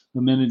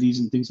amenities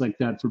and things like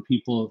that for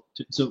people.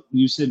 So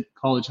you said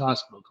College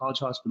Hospital. College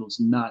Hospital is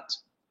not.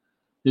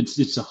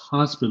 It's a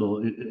hospital.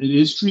 It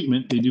is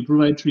treatment. They do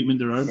provide treatment.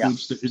 There are Yeah.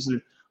 groups.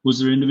 Was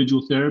there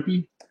individual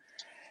therapy?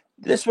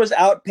 This was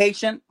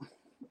outpatient,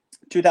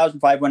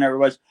 2005, whenever it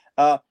was.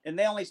 And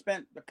they only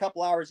spent a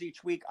couple hours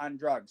each week on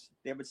drugs.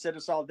 They would sit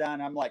us all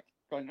down. I'm like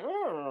going,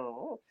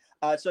 oh.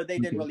 So they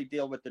didn't really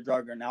deal with the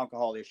drug or an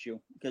alcohol issue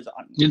because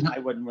I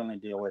wouldn't really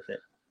deal with it.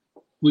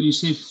 When you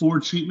say 4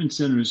 treatment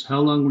centers, how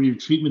long were your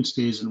treatment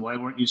stays and why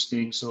weren't you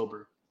staying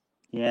sober?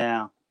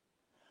 Yeah.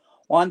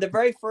 Well, on the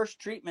very first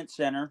treatment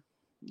center,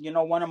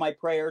 one of my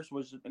prayers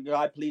was,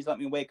 "God, please let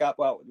me wake up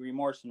with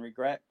remorse and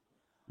regret."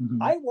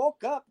 Mm-hmm. I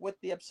woke up with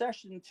the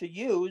obsession to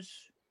use.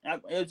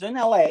 It was in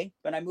LA,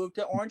 but I moved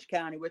to Orange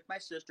County with my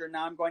sister.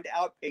 Now I'm going to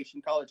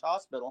outpatient College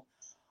Hospital.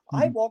 Mm-hmm.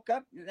 I woke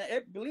up,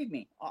 believe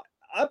me,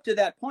 up to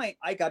that point,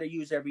 I got to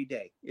use every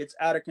day. It's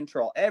out of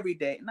control every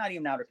day. Not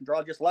even out of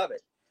control. I just love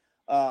it.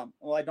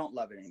 Well, I don't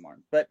love it anymore.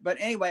 But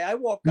anyway, I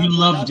woke up. You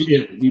loved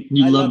it.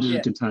 You loved it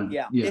at the time.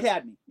 Yeah, it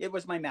had me. It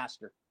was my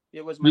master.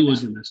 It was It my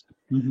was master. your master.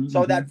 Mm-hmm,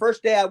 So that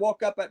first day I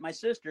woke up at my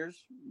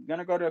sister's,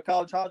 gonna go to a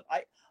college house.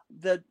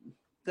 The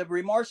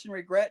remorse and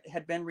regret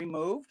had been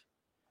removed.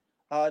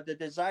 The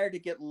desire to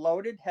get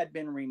loaded had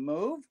been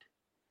removed,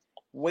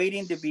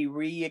 waiting to be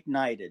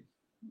reignited.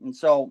 And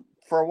so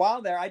for a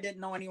while there, I didn't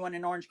know anyone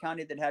in Orange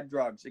County that had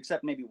drugs,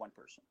 except maybe one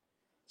person.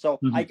 So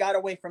I got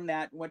away from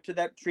that, went to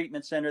that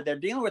treatment center. They're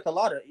dealing with a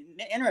lot of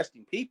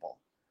interesting people.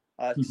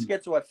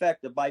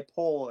 schizoaffective,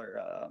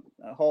 bipolar,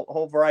 a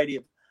whole variety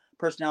of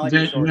personality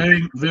disorders.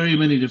 Very, very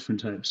many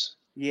different types.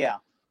 Yeah.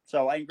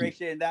 So I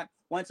ingratiated that.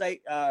 Once I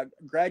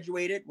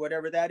graduated,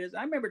 whatever that is,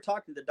 I remember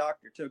talking to the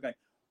doctor too, going,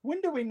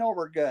 when do we know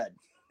we're good?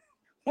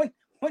 When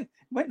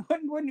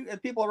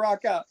people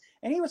rock out?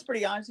 And he was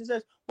pretty honest. He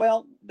says,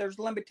 well, there's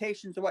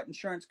limitations of what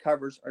insurance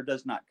covers or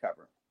does not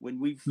cover. When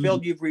we feel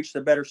you've reached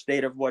a better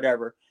state of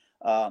whatever,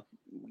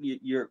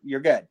 you're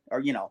good,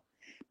 or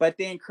But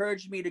they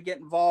encouraged me to get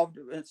involved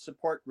in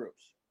support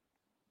groups.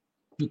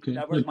 Okay.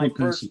 That was my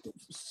first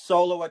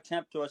solo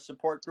attempt to a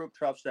support group,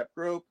 12-step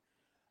group.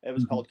 It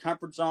was called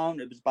Comfort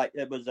Zone.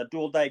 It was a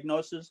dual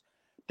diagnosis,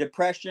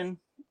 depression,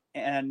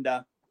 and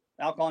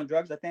alcohol and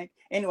drugs, I think.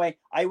 Anyway,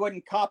 I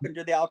wouldn't cop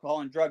into the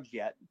alcohol and drugs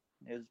yet.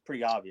 It was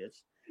pretty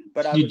obvious.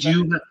 But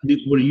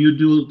were you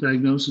dual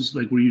diagnosis?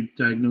 Like, were you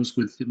diagnosed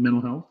with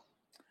mental health?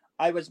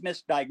 I was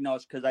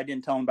misdiagnosed because I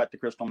didn't tell them about the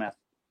crystal meth.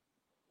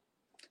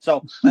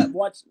 So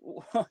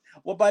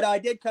but I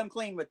did come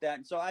clean with that.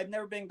 And so I've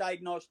never been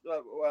diagnosed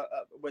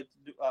with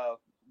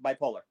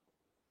bipolar.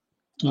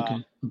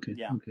 Okay.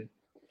 Yeah. Okay.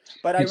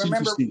 But I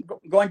remember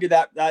going to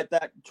that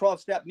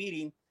 12-step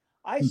meeting.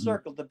 I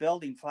circled the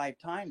building 5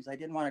 times. I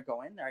didn't want to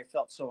go in there. I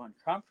felt so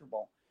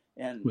uncomfortable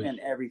and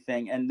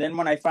everything. And then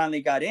when I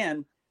finally got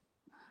in,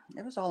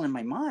 it was all in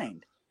my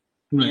mind,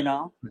 Right.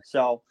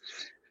 So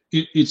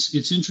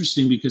it's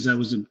interesting because I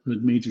was a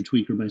major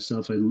tweaker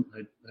myself. I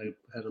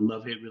had a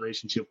love-hate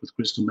relationship with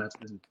crystal meth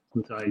and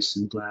with ice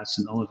and glass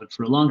and all of it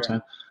for a long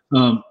time.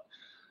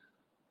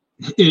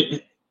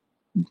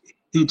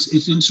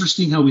 It's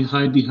interesting how we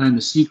hide behind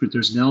the secret.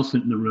 There's an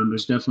elephant in the room.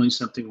 There's definitely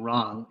something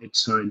wrong.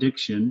 It's our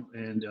addiction.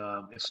 And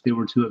if they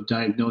were to have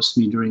diagnosed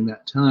me during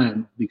that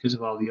time, because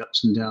of all the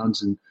ups and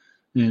downs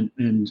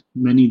and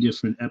many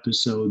different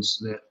episodes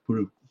that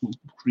were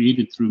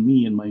created through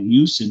me and my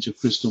usage of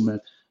crystal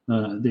meth,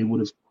 they would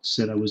have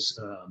said I was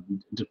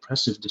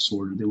depressive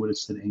disorder. They would have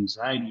said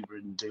anxiety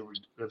ridden. They would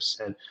have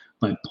said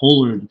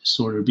bipolar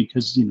disorder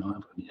because, I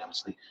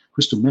was like,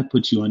 crystal meth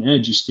puts you on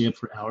edge. You stay up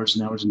for hours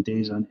and hours and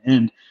days on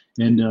end,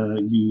 and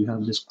you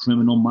have this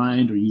criminal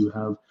mind, or you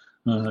have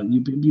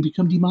you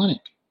become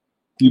demonic.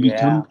 You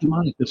become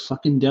demonic. The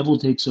fucking devil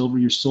takes over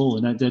your soul,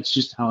 and that's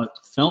just how it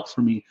felt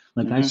for me.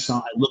 Like I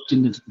looked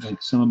into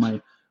like some of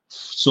my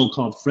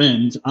so-called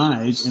friends'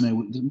 eyes,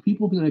 and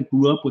people that I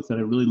grew up with that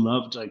I really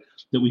loved, like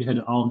that we had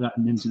all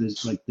gotten into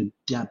this, like the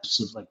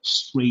depths of like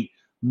straight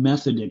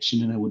meth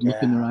addiction, and I would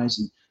look in their eyes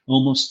and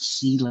almost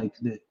see like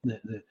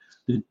the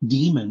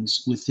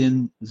demons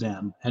within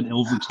them had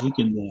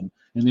overtaken them,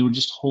 and they were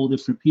just whole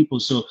different people.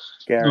 So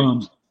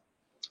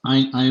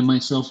I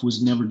myself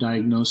was never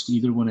diagnosed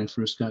either when I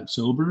first got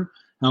sober.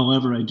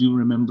 However, I do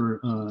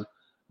remember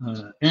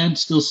and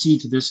still see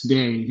to this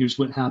day, here's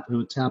what's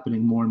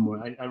happening more and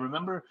more. I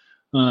remember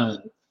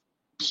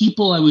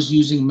people I was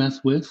using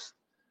meth with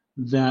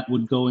that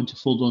would go into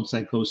full-blown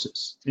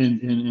psychosis.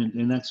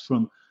 And that's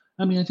from,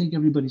 I think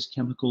everybody's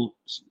chemical,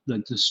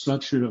 like the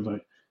structure of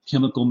our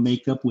chemical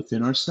makeup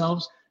within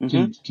ourselves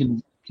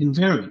can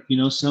vary.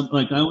 Some,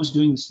 like I was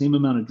doing the same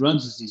amount of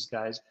drugs as these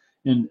guys,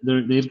 and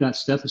they've got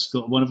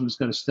stethoscope. One of them's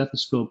got a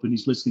stethoscope, and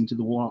he's listening to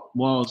the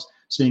walls,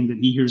 saying that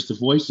he hears the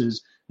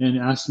voices, and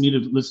asked me to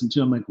listen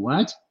to. I'm like,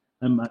 what?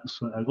 I'm like,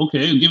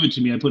 okay, give it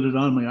to me. I put it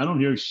on. I'm like, I don't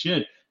hear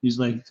shit. He's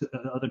like,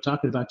 they're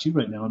talking about you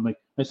right now. I'm like,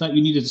 I thought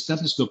you needed a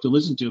stethoscope to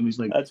listen to him. He's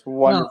like, that's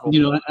wonderful.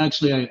 Well,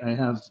 actually, I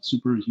have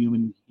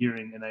superhuman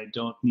hearing, and I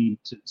don't need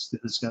the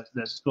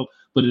stethoscope,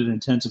 but it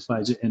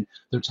intensifies it. And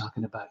they're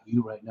talking about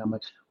you right now. I'm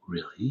like,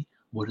 really?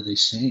 What are they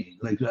saying?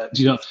 Like,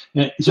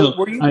 So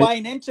were you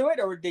buying into it,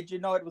 or did you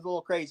know it was a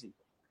little crazy?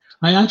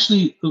 I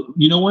actually,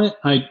 you know what?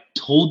 I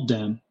told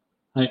them,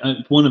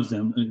 one of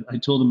them, I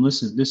told them,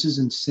 listen, this is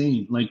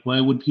insane. Like, why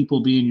would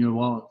people be in your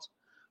wallets?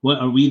 What,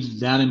 are we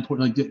that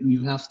important? Like,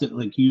 you have to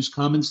like use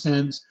common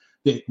sense.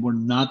 That we're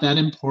not that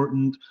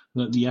important.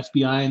 The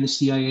FBI and the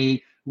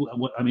CIA.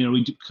 Are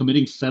we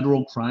committing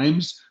federal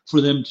crimes for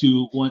them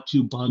to want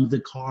to bug the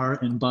car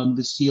and bug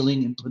the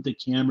ceiling and put the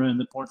camera in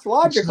the port? It's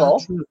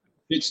logical.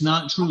 It's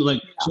not true.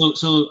 Like,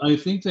 so I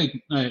think that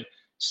I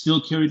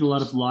still carried a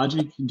lot of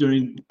logic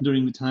during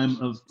the time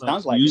of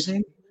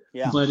using.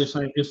 Yeah. But if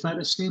I'd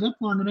have stayed up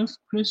long enough,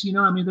 Chris,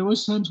 there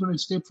was times when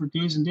I'd stay up for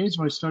days and days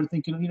where I started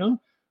thinking,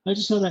 I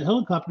just saw that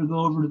helicopter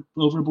go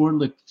overboard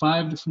like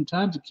 5 different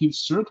times. It keeps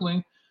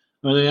circling.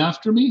 Are they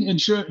after me? And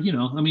sure,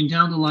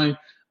 down the line,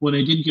 when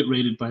I did get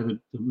raided by the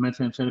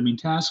methamphetamine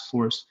task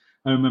force,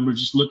 I remember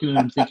just looking at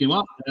them and thinking,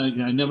 well,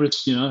 I never,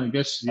 I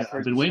guess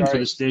I've been waiting for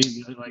this day.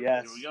 Like,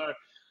 here we are.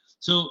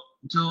 So,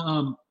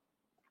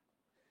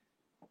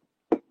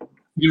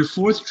 your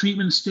 4th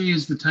treatment stay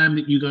is the time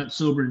that you got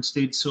sober and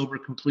stayed sober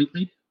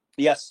completely?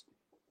 Yes.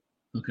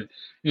 Okay.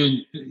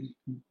 And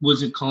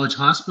was it College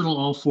Hospital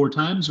all 4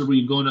 times, or were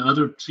you going to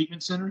other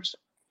treatment centers?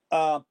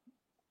 Other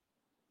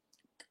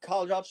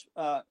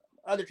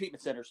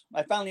treatment centers.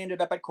 I finally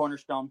ended up at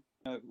Cornerstone.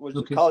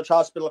 College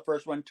Hospital the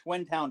first one,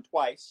 Twin Town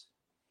twice.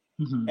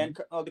 And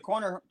the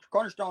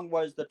Cornerstone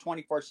was the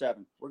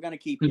 24/7. We're going to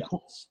keep you.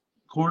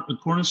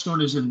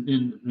 Cornerstone is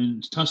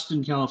in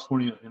Tustin,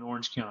 California, in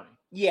Orange County.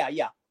 Yeah.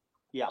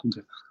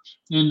 Okay.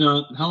 And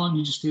how long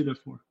did you stay there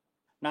for?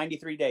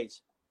 93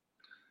 days.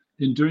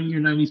 And during your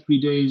 93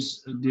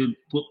 days,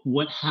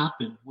 what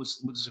happened?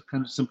 Was there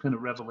kind of some kind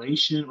of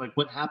revelation? Like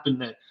what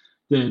happened that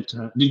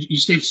did you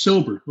stay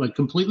sober, like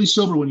completely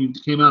sober when you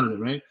came out of it,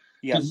 right?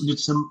 Yes.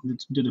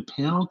 Did a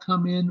panel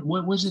come in?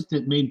 What was it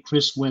that made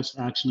Chris West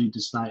actually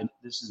decide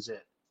this is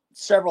it?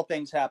 Several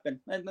things happened,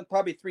 and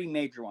probably three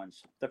major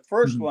ones. The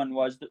first one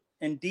was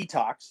in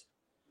detox.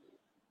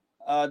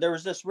 There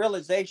was this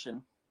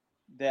realization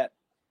that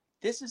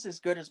this is as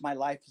good as my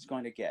life is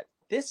going to get.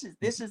 This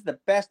is the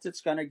best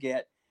it's going to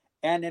get.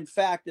 And in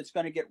fact, it's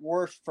going to get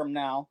worse from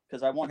now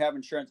because I won't have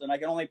insurance and I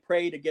can only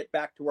pray to get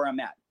back to where I'm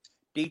at.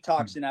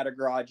 Detoxing out of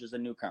garage as a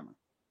newcomer.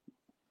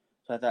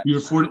 So I thought you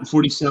were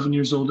 47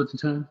 years old at the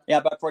time? Yeah,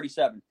 about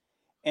 47.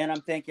 And I'm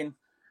thinking,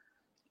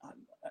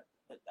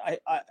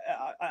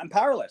 I'm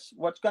powerless.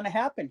 What's going to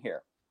happen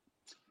here?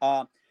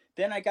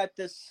 Then I got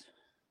this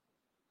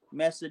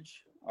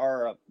message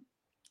or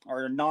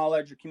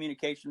knowledge or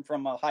communication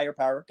from a higher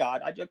power,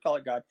 God. I just call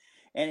it God.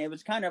 And it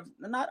was kind of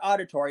not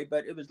auditory,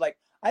 but it was like,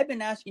 I've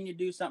been asking you to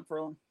do something for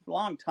a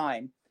long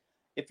time.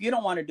 If you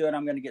don't want to do it,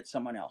 I'm going to get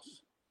someone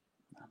else.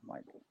 I'm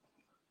like,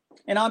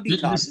 and I'll be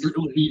talking.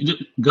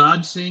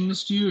 God saying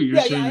this to you? Or you're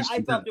saying yeah. this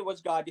I felt it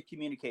was God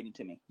communicating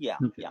to me. Yeah.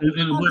 Okay. Yeah.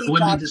 And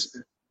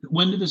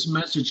when did this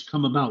message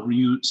come about? Were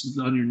you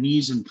on your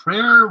knees in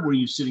prayer? Were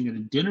you sitting at a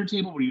dinner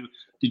table?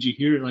 Did you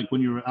hear it like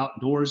when you were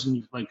outdoors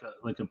and like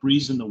a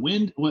breeze in the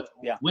wind?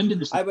 When did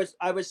this? I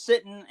was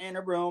sitting in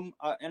a room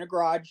in a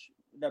garage.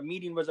 The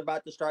meeting was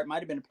about to start. Might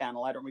have been a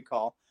panel. I don't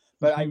recall.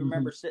 But I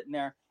remember sitting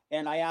there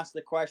and I asked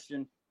the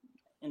question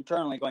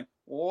internally going,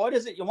 what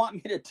is it you want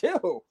me to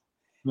do?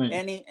 Right.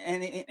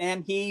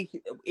 And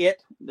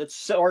the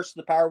source,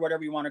 the power,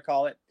 whatever you want to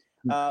call it,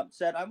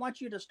 said, I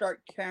want you to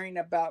start caring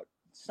about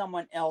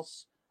someone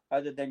else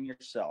other than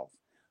yourself.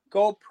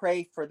 Go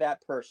pray for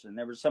that person.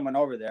 There was someone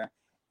over there.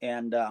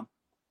 And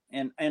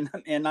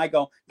I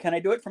go, can I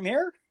do it from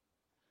here?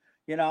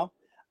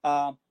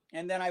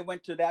 And then I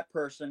went to that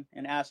person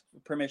and asked for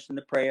permission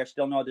to pray. I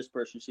still know this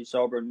person. She's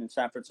sober in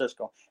San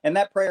Francisco. And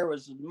that prayer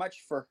was as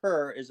much for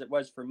her as it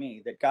was for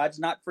me, that God's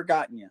not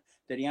forgotten you,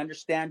 that he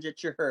understands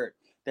that you're hurt,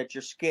 that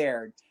you're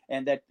scared,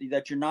 and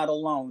that you're not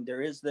alone.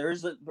 There is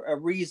a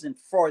reason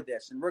for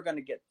this, and we're going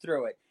to get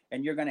through it,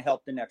 and you're going to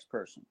help the next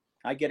person.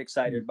 I get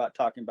excited about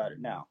talking about it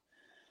now.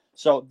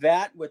 So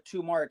that with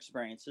two more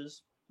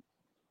experiences.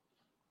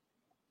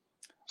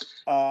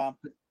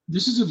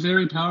 This is a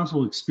very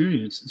powerful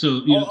experience.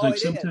 So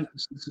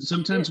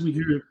sometimes we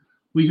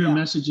hear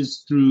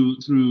messages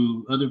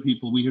through other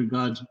people. We hear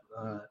God's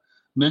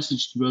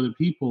message through other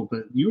people,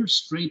 but you're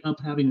straight up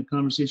having a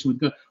conversation with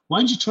God.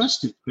 Why did you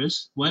trust it,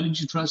 Chris? Why did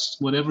you trust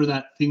whatever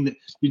that thing that?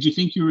 Did you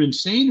think you were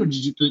insane, or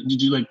did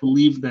you like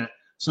believe that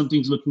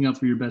something's looking out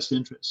for your best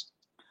interest?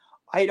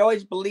 I'd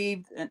always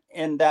believed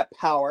in that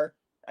power.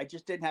 I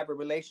just didn't have a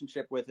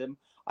relationship with him.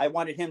 I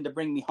wanted him to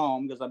bring me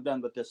home because I'm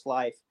done with this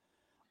life.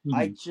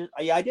 Mm-hmm.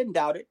 I didn't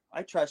doubt it.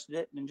 I trusted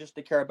it, and just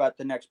to care about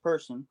the next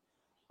person.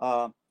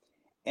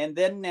 And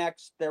then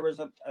next, there was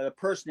a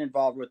person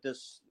involved with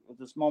this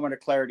moment of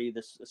clarity,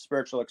 this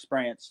spiritual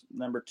experience.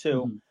 Number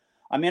two,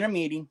 I'm in a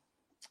meeting,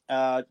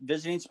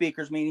 visiting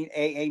speakers meeting,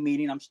 AA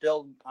meeting. I'm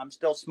still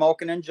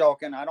smoking and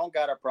joking. I don't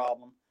got a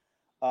problem,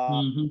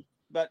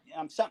 but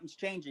something's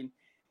changing,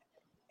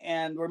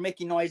 and we're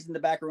making noise in the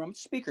back room.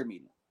 Speaker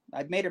meeting.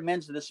 I've made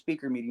amends to this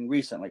speaker meeting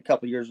recently, a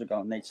couple of years ago,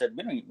 and they said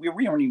we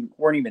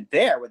weren't even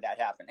there when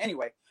that happened.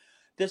 Anyway,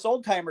 this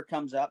old timer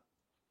comes up.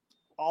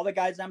 All the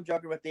guys I'm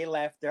joking with, they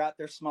left. They're out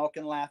there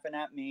smoking, laughing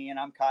at me, and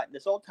I'm caught.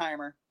 This old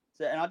timer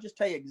said, and I'll just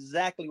tell you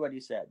exactly what he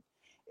said.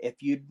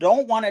 If you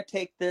don't want to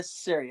take this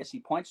serious, he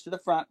points to the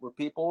front where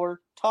people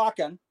are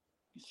talking,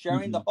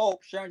 sharing the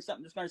hope, sharing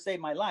something that's going to save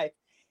my life,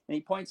 and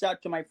he points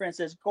out to my friend and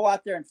says, go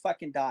out there and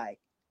fucking die.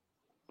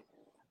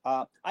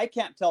 I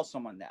can't tell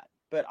someone that,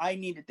 but I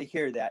needed to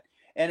hear that.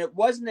 And it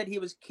wasn't that he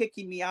was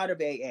kicking me out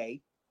of AA.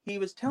 He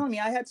was telling me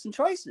I had some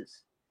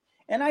choices.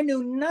 And I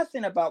knew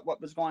nothing about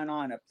what was going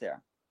on up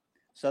there.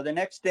 So the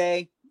next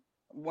day,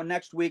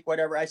 next week,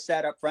 whatever, I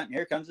sat up front, and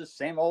here comes this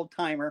same old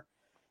timer,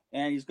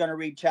 and he's going to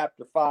read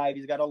chapter 5.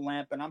 He's got a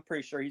lamp, and I'm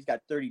pretty sure he's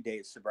got 30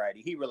 days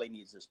sobriety. He really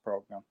needs this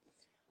program.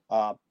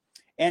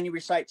 And he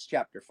recites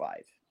chapter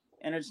 5.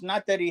 And it's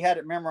not that he had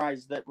it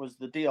memorized that was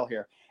the deal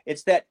here.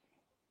 It's that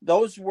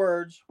those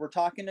words were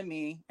talking to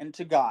me and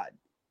to God.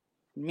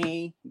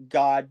 Me,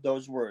 God,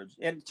 those words.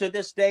 And to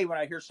this day, when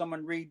I hear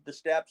someone read the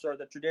steps or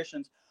the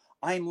traditions,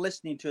 I'm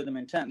listening to them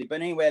intently.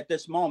 But anyway, at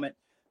this moment,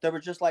 they were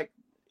just like,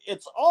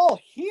 it's all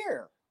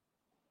here.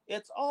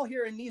 It's all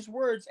here in these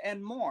words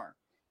and more.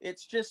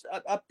 It's just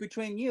up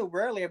between you.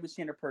 Rarely have we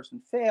seen a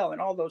person fail and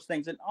all those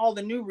things. And all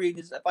the new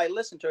readings, if I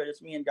listen to it,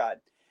 it's me and God.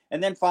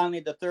 And then finally,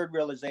 the third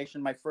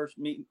realization, my first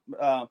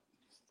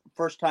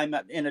time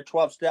in a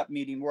 12-step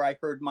meeting where I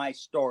heard my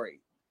story,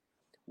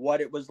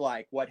 what it was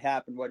like, what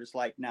happened, what it's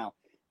like now.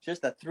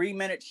 Just a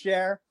 3-minute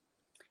share.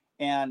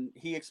 and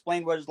he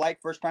explained what it's like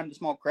first time to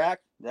smoke crack.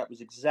 That was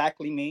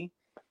exactly me.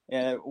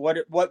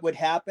 What would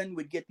happen?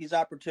 We'd get these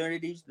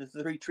opportunities, the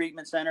 3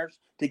 treatment centers,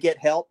 to get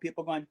help.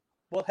 People going,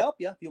 we'll help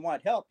you if you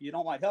want help. You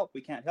don't want help,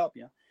 we can't help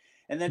you.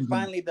 And then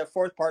finally, the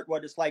fourth part,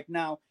 what it's like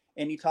now.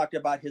 And he talked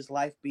about his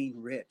life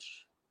being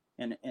rich.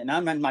 And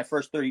I'm in my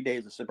first 30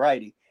 days of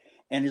sobriety,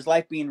 and his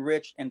life being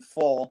rich and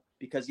full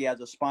because he has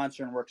a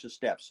sponsor and works his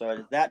steps. So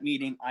at that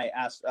meeting, I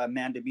asked a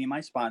man to be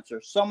my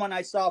sponsor, someone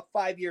I saw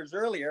 5 years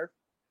earlier,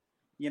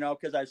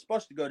 because I was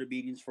supposed to go to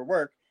meetings for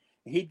work.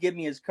 And he'd give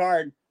me his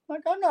card. I'm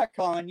like, I'm not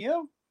calling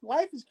you.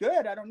 Life is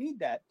good. I don't need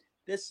that.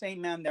 This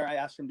same man there, I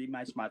asked him to be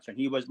my sponsor, and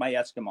he was my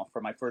Eskimo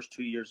for my first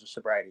 2 years of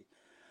sobriety.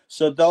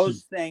 So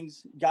those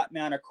things got me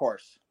on a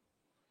course.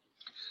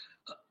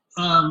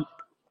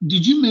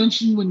 Did you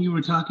mention when you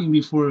were talking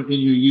before in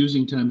your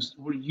using times,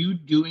 were you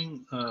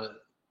doing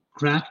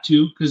crack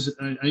too? Because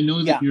I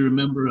know that you're a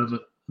member of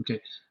it.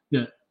 Okay.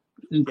 Yeah.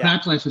 And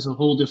crack life is a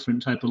whole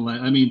different type of life.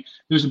 I mean,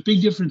 there's a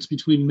big difference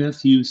between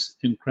meth use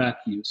and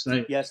crack use.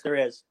 Yes, there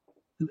is.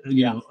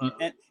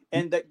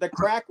 And the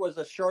crack was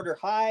a shorter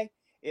high.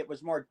 It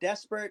was more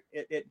desperate.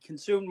 It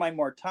consumed my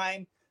more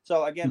time.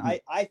 So again,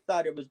 I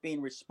thought it was being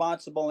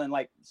responsible and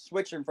like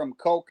switching from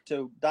Coke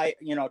to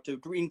to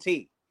green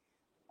tea.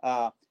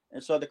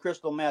 And so the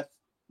crystal meth,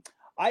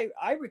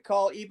 I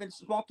recall even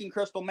smoking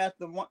crystal meth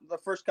the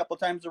first couple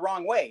of times the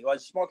wrong way. I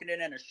was smoking it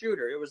in a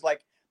shooter. It was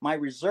like my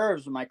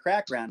reserves when my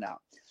crack ran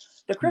out.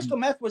 The crystal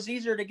meth was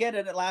easier to get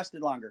and it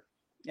lasted longer.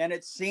 And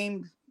it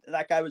seemed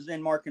like I was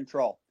in more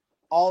control.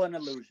 All an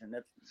illusion.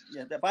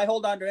 If I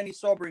hold on to any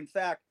sobering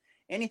fact,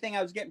 anything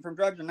I was getting from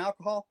drugs and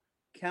alcohol,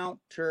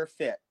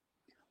 counterfeit.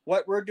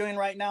 What we're doing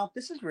right now,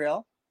 this is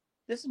real.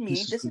 This is me.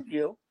 This is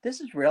you. This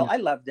is real. I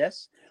love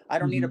this. I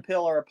don't need a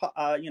pill or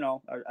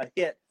a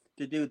hit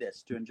to do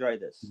this, to enjoy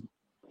this.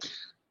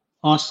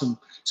 Awesome.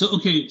 So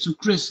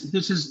Chris,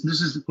 this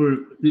is where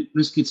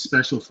this gets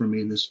special for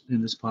me in this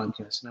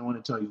podcast, and I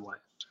want to tell you why.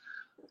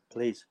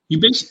 Please.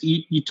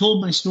 You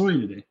told my story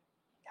today.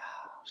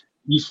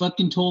 You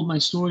fucking told my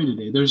story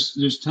today.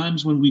 There's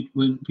times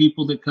when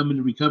people that come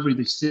into recovery,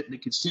 they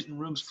can sit in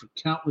rooms for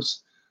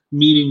countless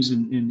meetings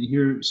and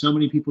hear so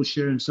many people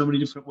share in so many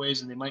different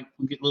ways, and they might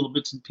get little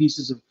bits and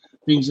pieces of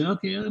things.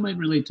 Okay, I might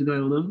relate to that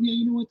a little. Yeah,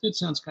 you know what? That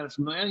sounds kind of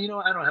familiar.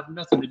 I don't have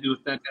nothing to do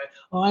with that guy.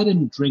 Oh, I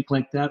didn't drink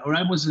like that, or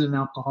I wasn't an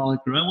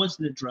alcoholic, or I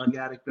wasn't a drug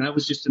addict, or I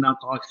was just an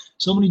alcoholic.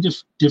 So many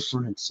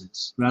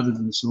differences rather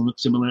than the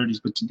similarities.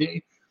 But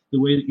today,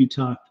 the way that you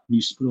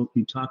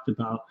talked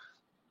about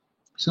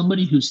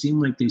somebody who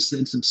seemed like they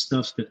said some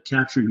stuff that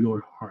captured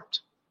your heart,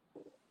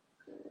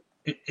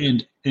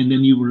 and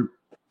then you were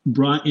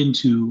brought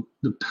into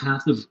the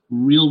path of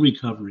real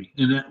recovery.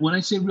 And that, when I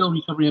say real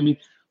recovery, I mean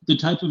the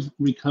type of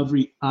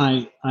recovery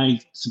I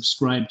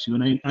subscribe to.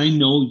 And I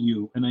know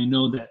you, and I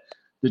know that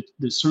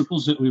the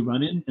circles that we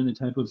run in and the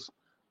type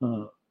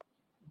of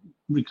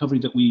recovery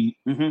that we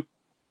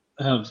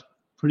have,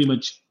 pretty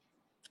much,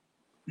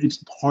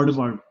 it's part of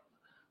our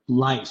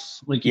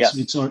life. Like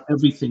it's our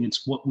everything.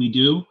 It's what we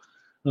do.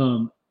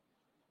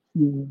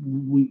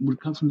 We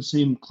come from the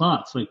same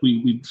cloth. Like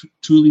we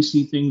truly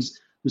see things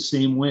the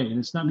same way, and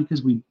it's not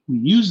because we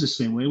use the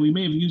same way. We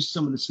may have used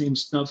some of the same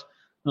stuff,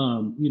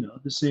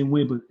 the same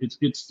way, but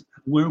it's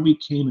where we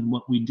came and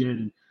what we did,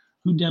 and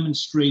who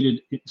demonstrated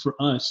it for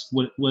us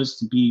what it was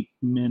to be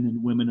men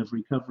and women of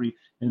recovery,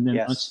 and then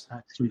us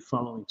actually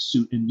following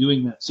suit and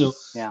doing that. So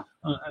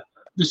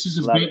this is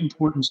of great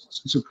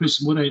importance. So Chris,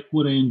 what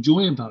I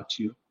enjoy about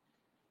you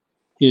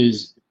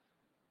is,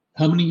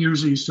 how many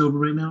years are you sober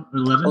right now?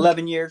 11?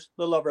 11 years,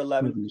 a little over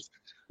 11. 11 years.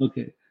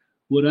 Okay.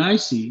 What I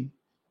see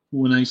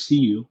when I see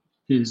you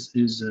is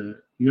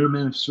you're a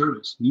man of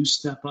service. You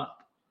step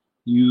up.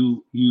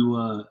 You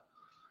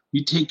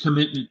take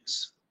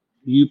commitments.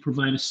 You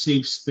provide a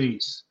safe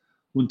space.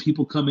 When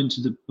people come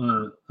into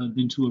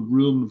a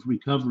room of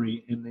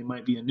recovery and they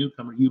might be a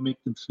newcomer, you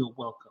make them feel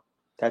welcome.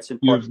 That's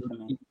important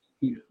to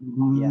me.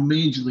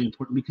 Majorly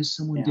important, because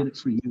someone did it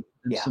for you,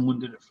 and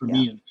someone did it for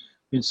me.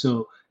 And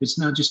so it's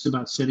not just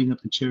about setting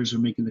up the chairs or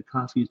making the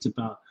coffee. It's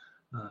about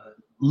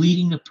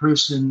leading a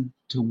person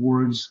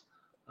towards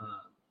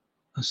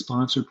a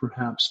sponsor,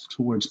 perhaps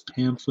towards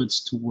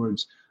pamphlets,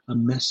 towards a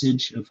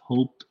message of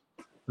hope,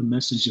 a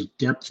message of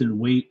depth and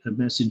weight, a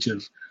message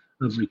of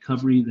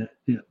recovery.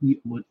 That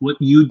what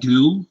you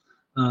do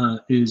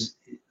is,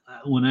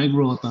 when I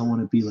grow up, I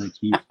want to be like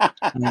you.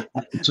 I'm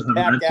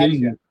not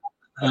kidding you.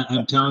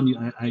 I'm telling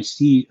you, I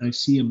see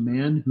a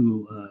man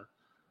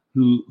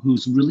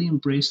who's really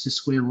embraced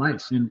this way of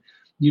life. And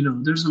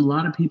there's a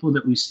lot of people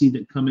that we see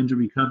that come into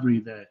recovery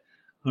that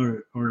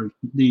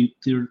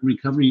their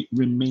recovery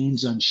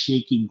remains on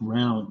shaky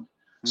ground.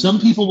 Some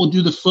people will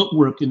do the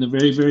footwork in the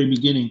very, very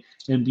beginning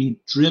and be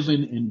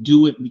driven and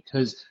do it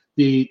because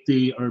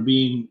they are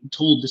being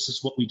told this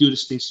is what we do to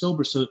stay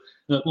sober. So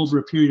over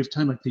a period of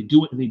time, like they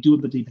do it,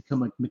 but they become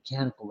like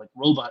mechanical, like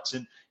robots,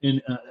 and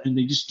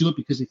they just do it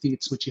because they think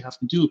it's what you have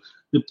to do.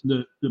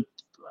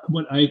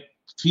 What I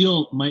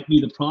feel might be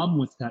the problem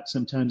with that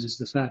sometimes is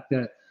the fact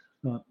that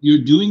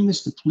you're doing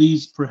this to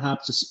please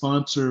perhaps a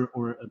sponsor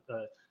or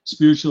a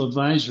spiritual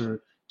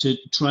advisor to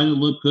try to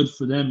look good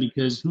for them,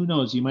 because who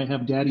knows, you might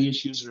have daddy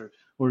issues, or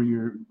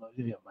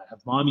might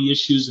have mommy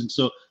issues, and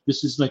so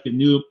this is like a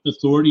new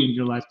authority in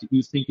your life that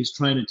you think is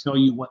trying to tell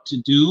you what to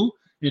do,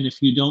 and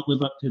if you don't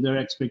live up to their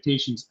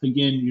expectations,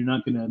 again, you're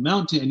not going to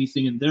amount to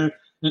anything, and they're,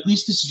 at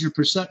least this is your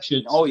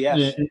perception. Oh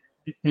yes.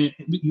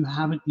 You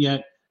haven't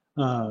yet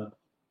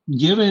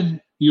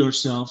given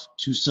yourself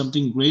to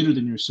something greater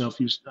than yourself.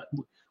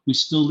 We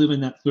still live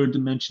in that third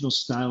dimensional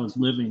style of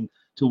living,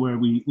 to where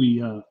we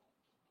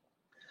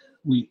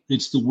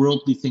it's the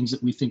worldly things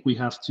that we think we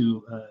have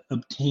to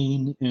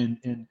obtain,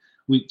 and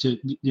we to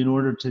in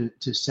order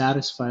to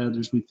satisfy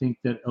others, we think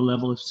that a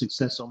level of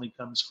success only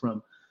comes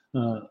from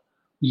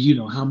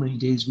how many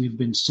days we've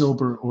been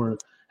sober, or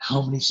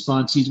how many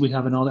sponsees we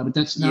have, and all that. But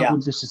that's not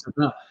what this is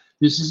about.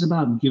 This is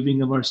about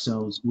giving of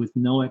ourselves with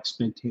no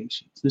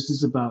expectations. This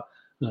is about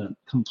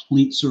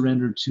complete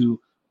surrender to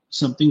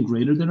something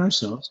greater than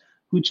ourselves,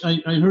 which I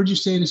heard you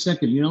say in a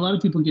second. A lot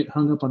of people get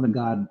hung up on the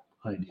God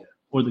idea,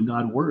 or the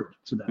God word,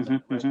 for that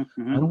matter.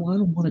 I don't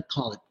want to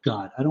call it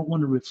God. I don't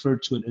want to refer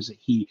to it as a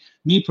he.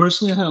 Me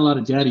personally, I had a lot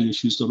of daddy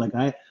issues. So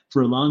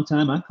for a long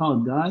time, I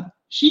called God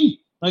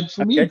she. Like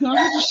for me, God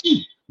is a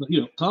she.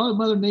 Call it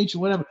Mother Nature,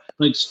 whatever.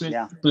 Like straight.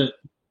 Yeah.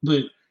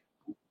 But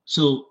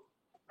so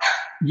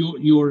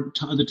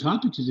the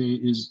topic today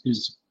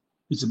is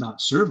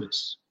about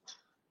service,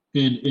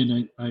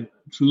 and I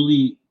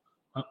truly,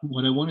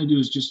 what I want to do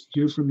is just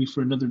hear from you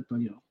for another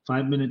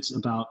 5 minutes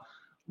about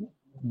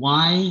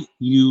why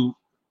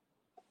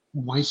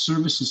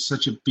service is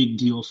such a big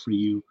deal for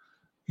you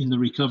in the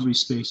recovery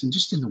space, and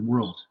just in the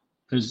world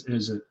as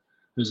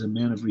a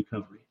man of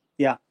recovery.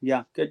 Yeah.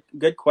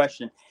 Good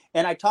question.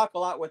 And I talk a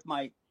lot with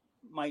my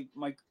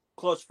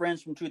close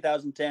friends from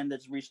 2010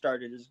 that's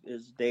restarted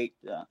his date,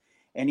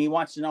 and he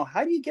wants to know,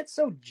 how do you get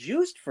so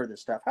juiced for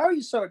this stuff? How are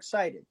you so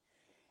excited?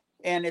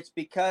 And it's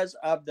because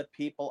of the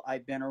people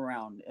I've been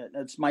around.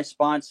 It's my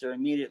sponsor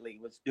immediately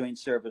was doing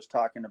service,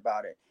 talking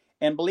about it.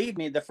 And believe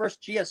me, the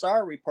first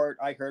GSR report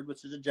I heard,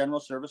 which is a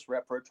general service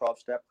rep for a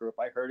 12-step group,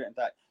 I heard it and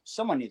thought,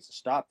 someone needs to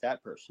stop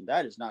that person.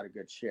 That is not a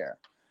good share.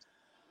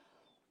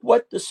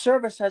 What the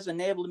service has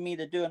enabled me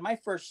to do, and my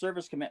first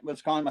service commitment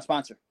was calling my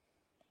sponsor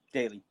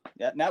daily.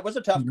 And that was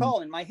a tough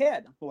call in my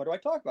head. What do I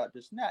talk about?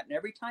 This and that. And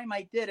every time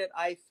I did it,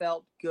 I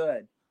felt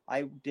good.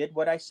 I did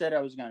what I said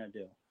I was going to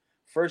do.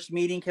 First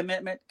meeting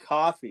commitment,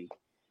 coffee.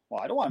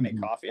 Well, I don't want to make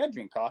coffee. I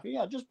drink coffee.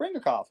 I'll just bring a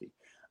coffee.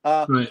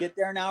 Right. Get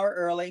there an hour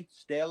early,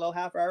 stay a little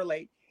half hour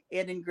late.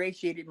 It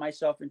ingratiated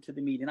myself into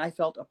the meeting. I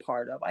felt a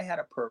part of. I had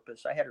a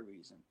purpose. I had a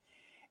reason.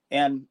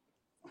 And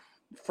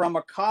from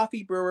a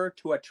coffee brewer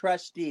to a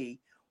trustee,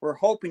 we're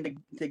hoping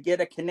to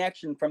get a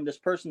connection from this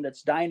person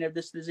that's dying of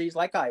this disease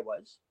like I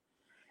was,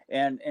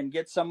 and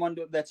get someone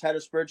that's had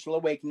a spiritual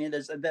awakening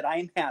that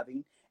I'm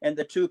having, and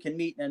the two can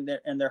meet, and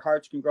their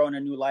hearts can grow and a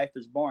new life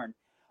is born.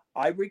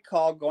 I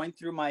recall going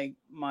through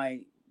my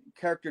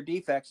character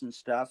defects and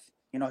stuff.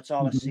 It's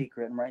all a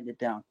secret. I'm writing it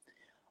down.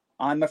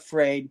 I'm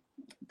afraid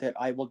that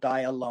I will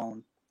die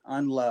alone,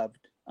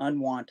 unloved,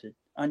 unwanted,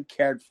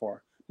 uncared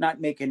for,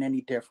 not making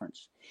any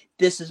difference.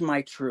 This is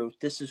my truth.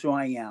 This is who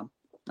I am.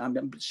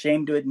 I'm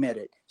ashamed to admit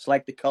it. It's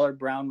like the color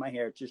brown in my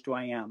hair. It's just who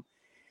I am.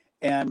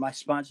 And my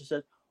sponsor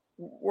said,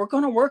 we're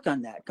going to work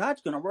on that.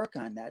 God's going to work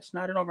on that. It's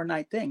not an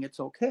overnight thing. It's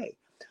okay.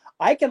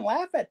 I can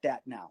laugh at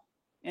that now.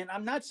 And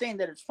I'm not saying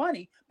that it's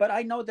funny, but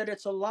I know that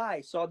it's a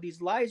lie. So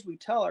these lies we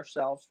tell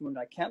ourselves, when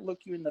I can't look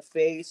you in the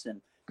face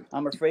and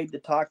I'm afraid to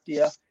talk to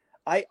you,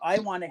 I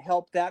want to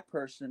help that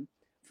person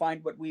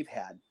find what we've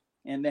had.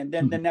 And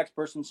then the next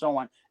person, so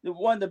on.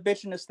 One of the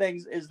bitchinest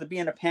things is to be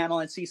in a panel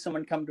and see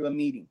someone come to a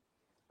meeting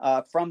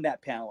from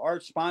that panel, or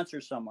sponsor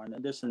someone,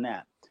 and this and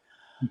that.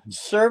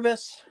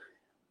 Service,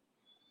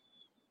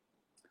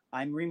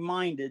 I'm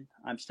reminded,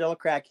 I'm still a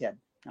crackhead.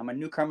 I'm a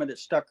newcomer that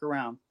stuck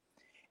around.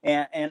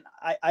 And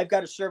I've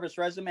got a service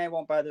resume. I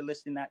won't bother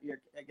listing that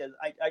here, because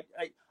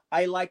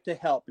I like to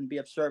help and be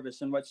of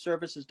service. And what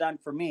service has done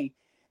for me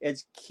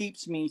is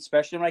keeps me,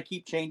 especially when I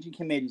keep changing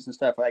committees and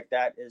stuff like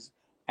that, is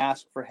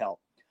ask for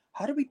help.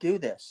 How do we do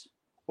this?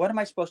 What am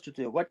I supposed to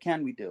do? What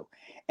can we do?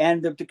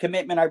 And the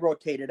commitment, I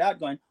rotated out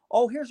going,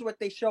 oh, here's what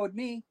they showed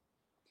me.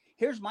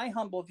 Here's my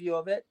humble view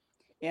of it.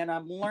 And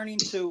I'm learning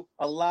to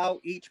allow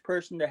each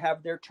person to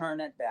have their turn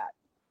at bat.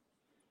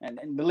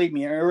 And believe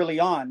me,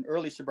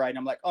 early sobriety,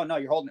 I'm like, oh, no,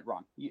 you're holding it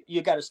wrong.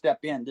 You got to step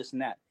in, this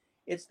and that.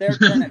 It's their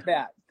turn at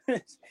bat.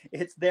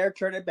 It's their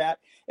turn at bat.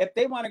 If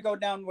they want to go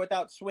down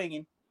without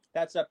swinging,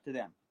 that's up to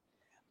them.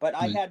 But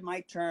I had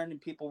my turn,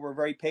 and people were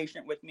very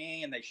patient with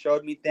me, and they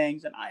showed me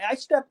things. And I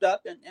stepped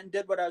up and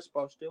did what I was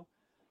supposed to.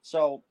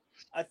 So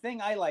a thing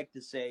I like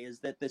to say is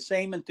that the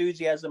same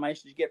enthusiasm I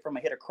used to get from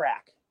a hit of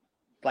crack,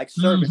 like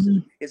service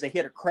is a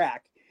hit of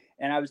crack.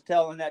 And I was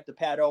telling that to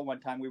Pat O one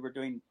time. We were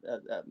doing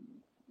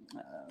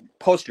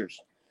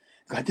posters.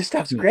 God, this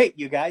stuff's great,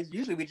 you guys.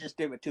 Usually we just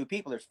do it with 2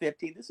 people. There's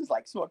 15. This is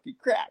like smoking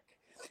crack.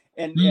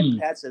 And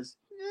Pat says,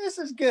 this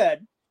is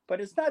good,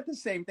 but it's not the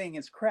same thing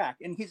as crack.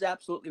 And he's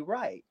absolutely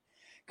right.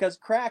 because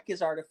crack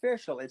is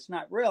artificial. It's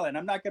not real. And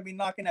I'm not going to be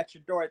knocking at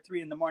your door at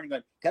 3 a.m. going,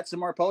 got some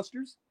more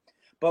posters.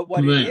 But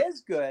what it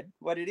is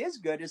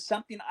good is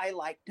something I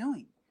like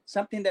doing,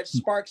 something that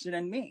sparks it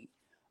in me.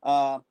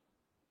 The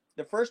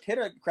first hit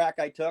of crack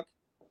I took,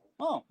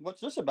 oh,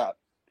 what's this about?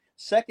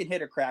 Second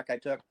hit of crack I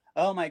took,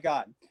 oh my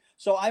God.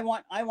 So I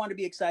want to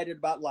be excited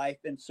about life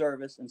and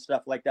service and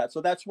stuff like that.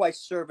 So that's why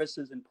service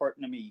is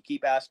important to me. You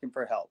keep asking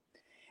for help.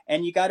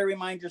 And you got to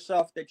remind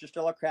yourself that you're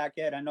still a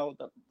crackhead. I know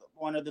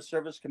one of the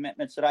service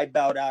commitments that I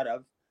bowed out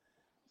of,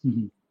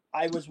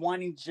 I was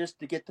wanting just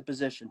to get the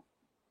position.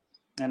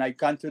 And I'd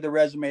gone through the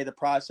resume, the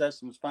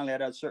process, and was finally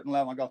at a certain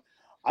level. I go,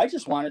 I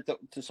just want it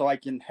to so I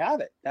can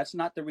have it. That's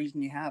not the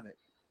reason you have it.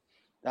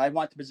 I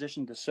want the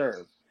position to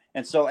serve.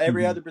 And so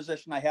every other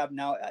position I have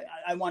now,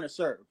 I want to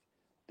serve.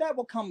 That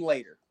will come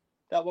later.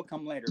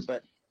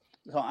 But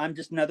so I'm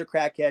just another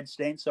crackhead,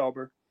 staying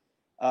sober,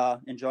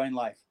 enjoying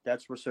life.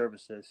 That's where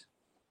service is.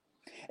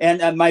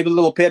 And my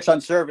little pitch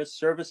on service.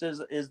 Service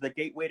is the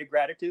gateway to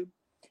gratitude.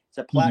 It's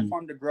a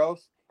platform to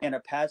growth and a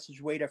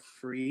passageway to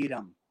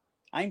freedom.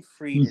 I'm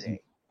free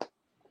today.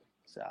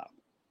 So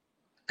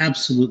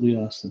absolutely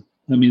awesome.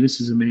 I mean, this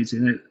is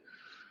amazing.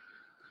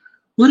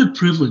 What a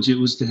privilege it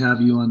was to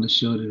have you on the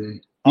show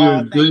today. You're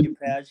a good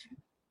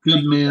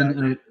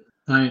man.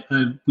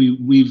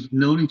 We've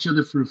known each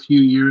other for a few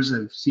years.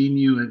 I've seen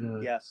you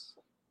at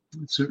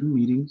certain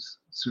meetings,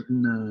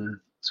 certain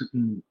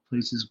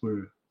places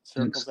where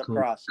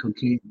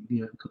ex-cocaine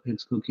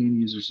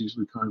users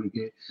usually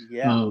congregate.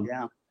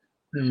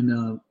 And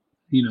I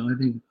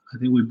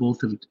think we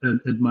both have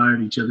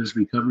admired each other's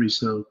recovery.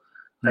 So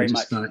I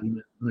just thought,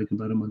 like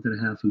about a month and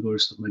a half ago or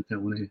something like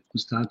that, when I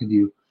was talking to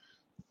you,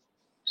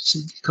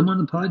 said, come on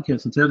the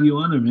podcast. Let's have you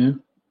on there,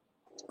 man.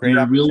 Great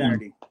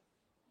opportunity.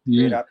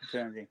 Great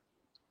opportunity.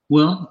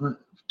 Well,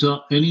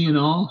 to any and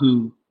all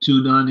who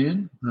tuned on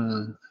in,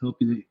 I hope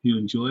that you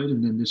enjoyed.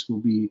 And then this will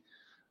be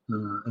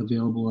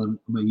available on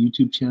my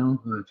YouTube channel.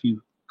 If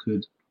you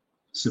could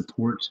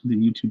support the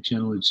YouTube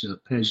channel, it's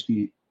Pej,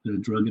 the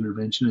drug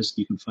interventionist.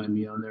 You can find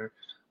me on there.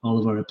 All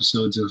of our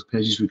episodes of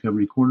Pej's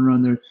Recovery Corner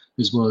on there,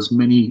 as well as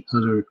many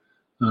other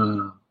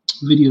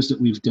videos that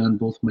we've done,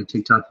 both my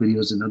TikTok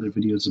videos and other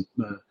videos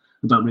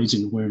about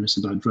raising awareness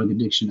about drug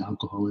addiction,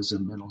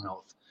 alcoholism, mental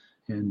health.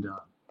 And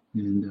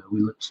we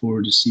look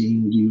forward to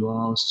seeing you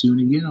all soon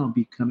again. I'll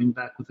be coming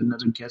back with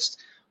another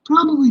guest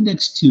probably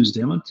next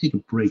Tuesday. I'm going to take a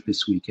break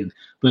this weekend.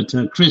 But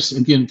Chris,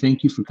 again,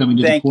 thank you for coming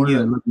to the corner.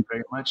 I love you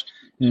very much.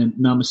 And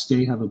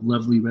namaste. Have a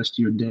lovely rest of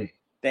your day.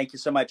 Thank you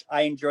so much.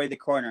 I enjoy the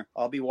corner.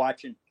 I'll be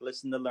watching,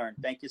 listen to learn.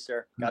 Thank you,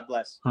 sir. God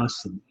bless.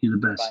 Awesome. You're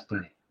the best.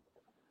 Bye.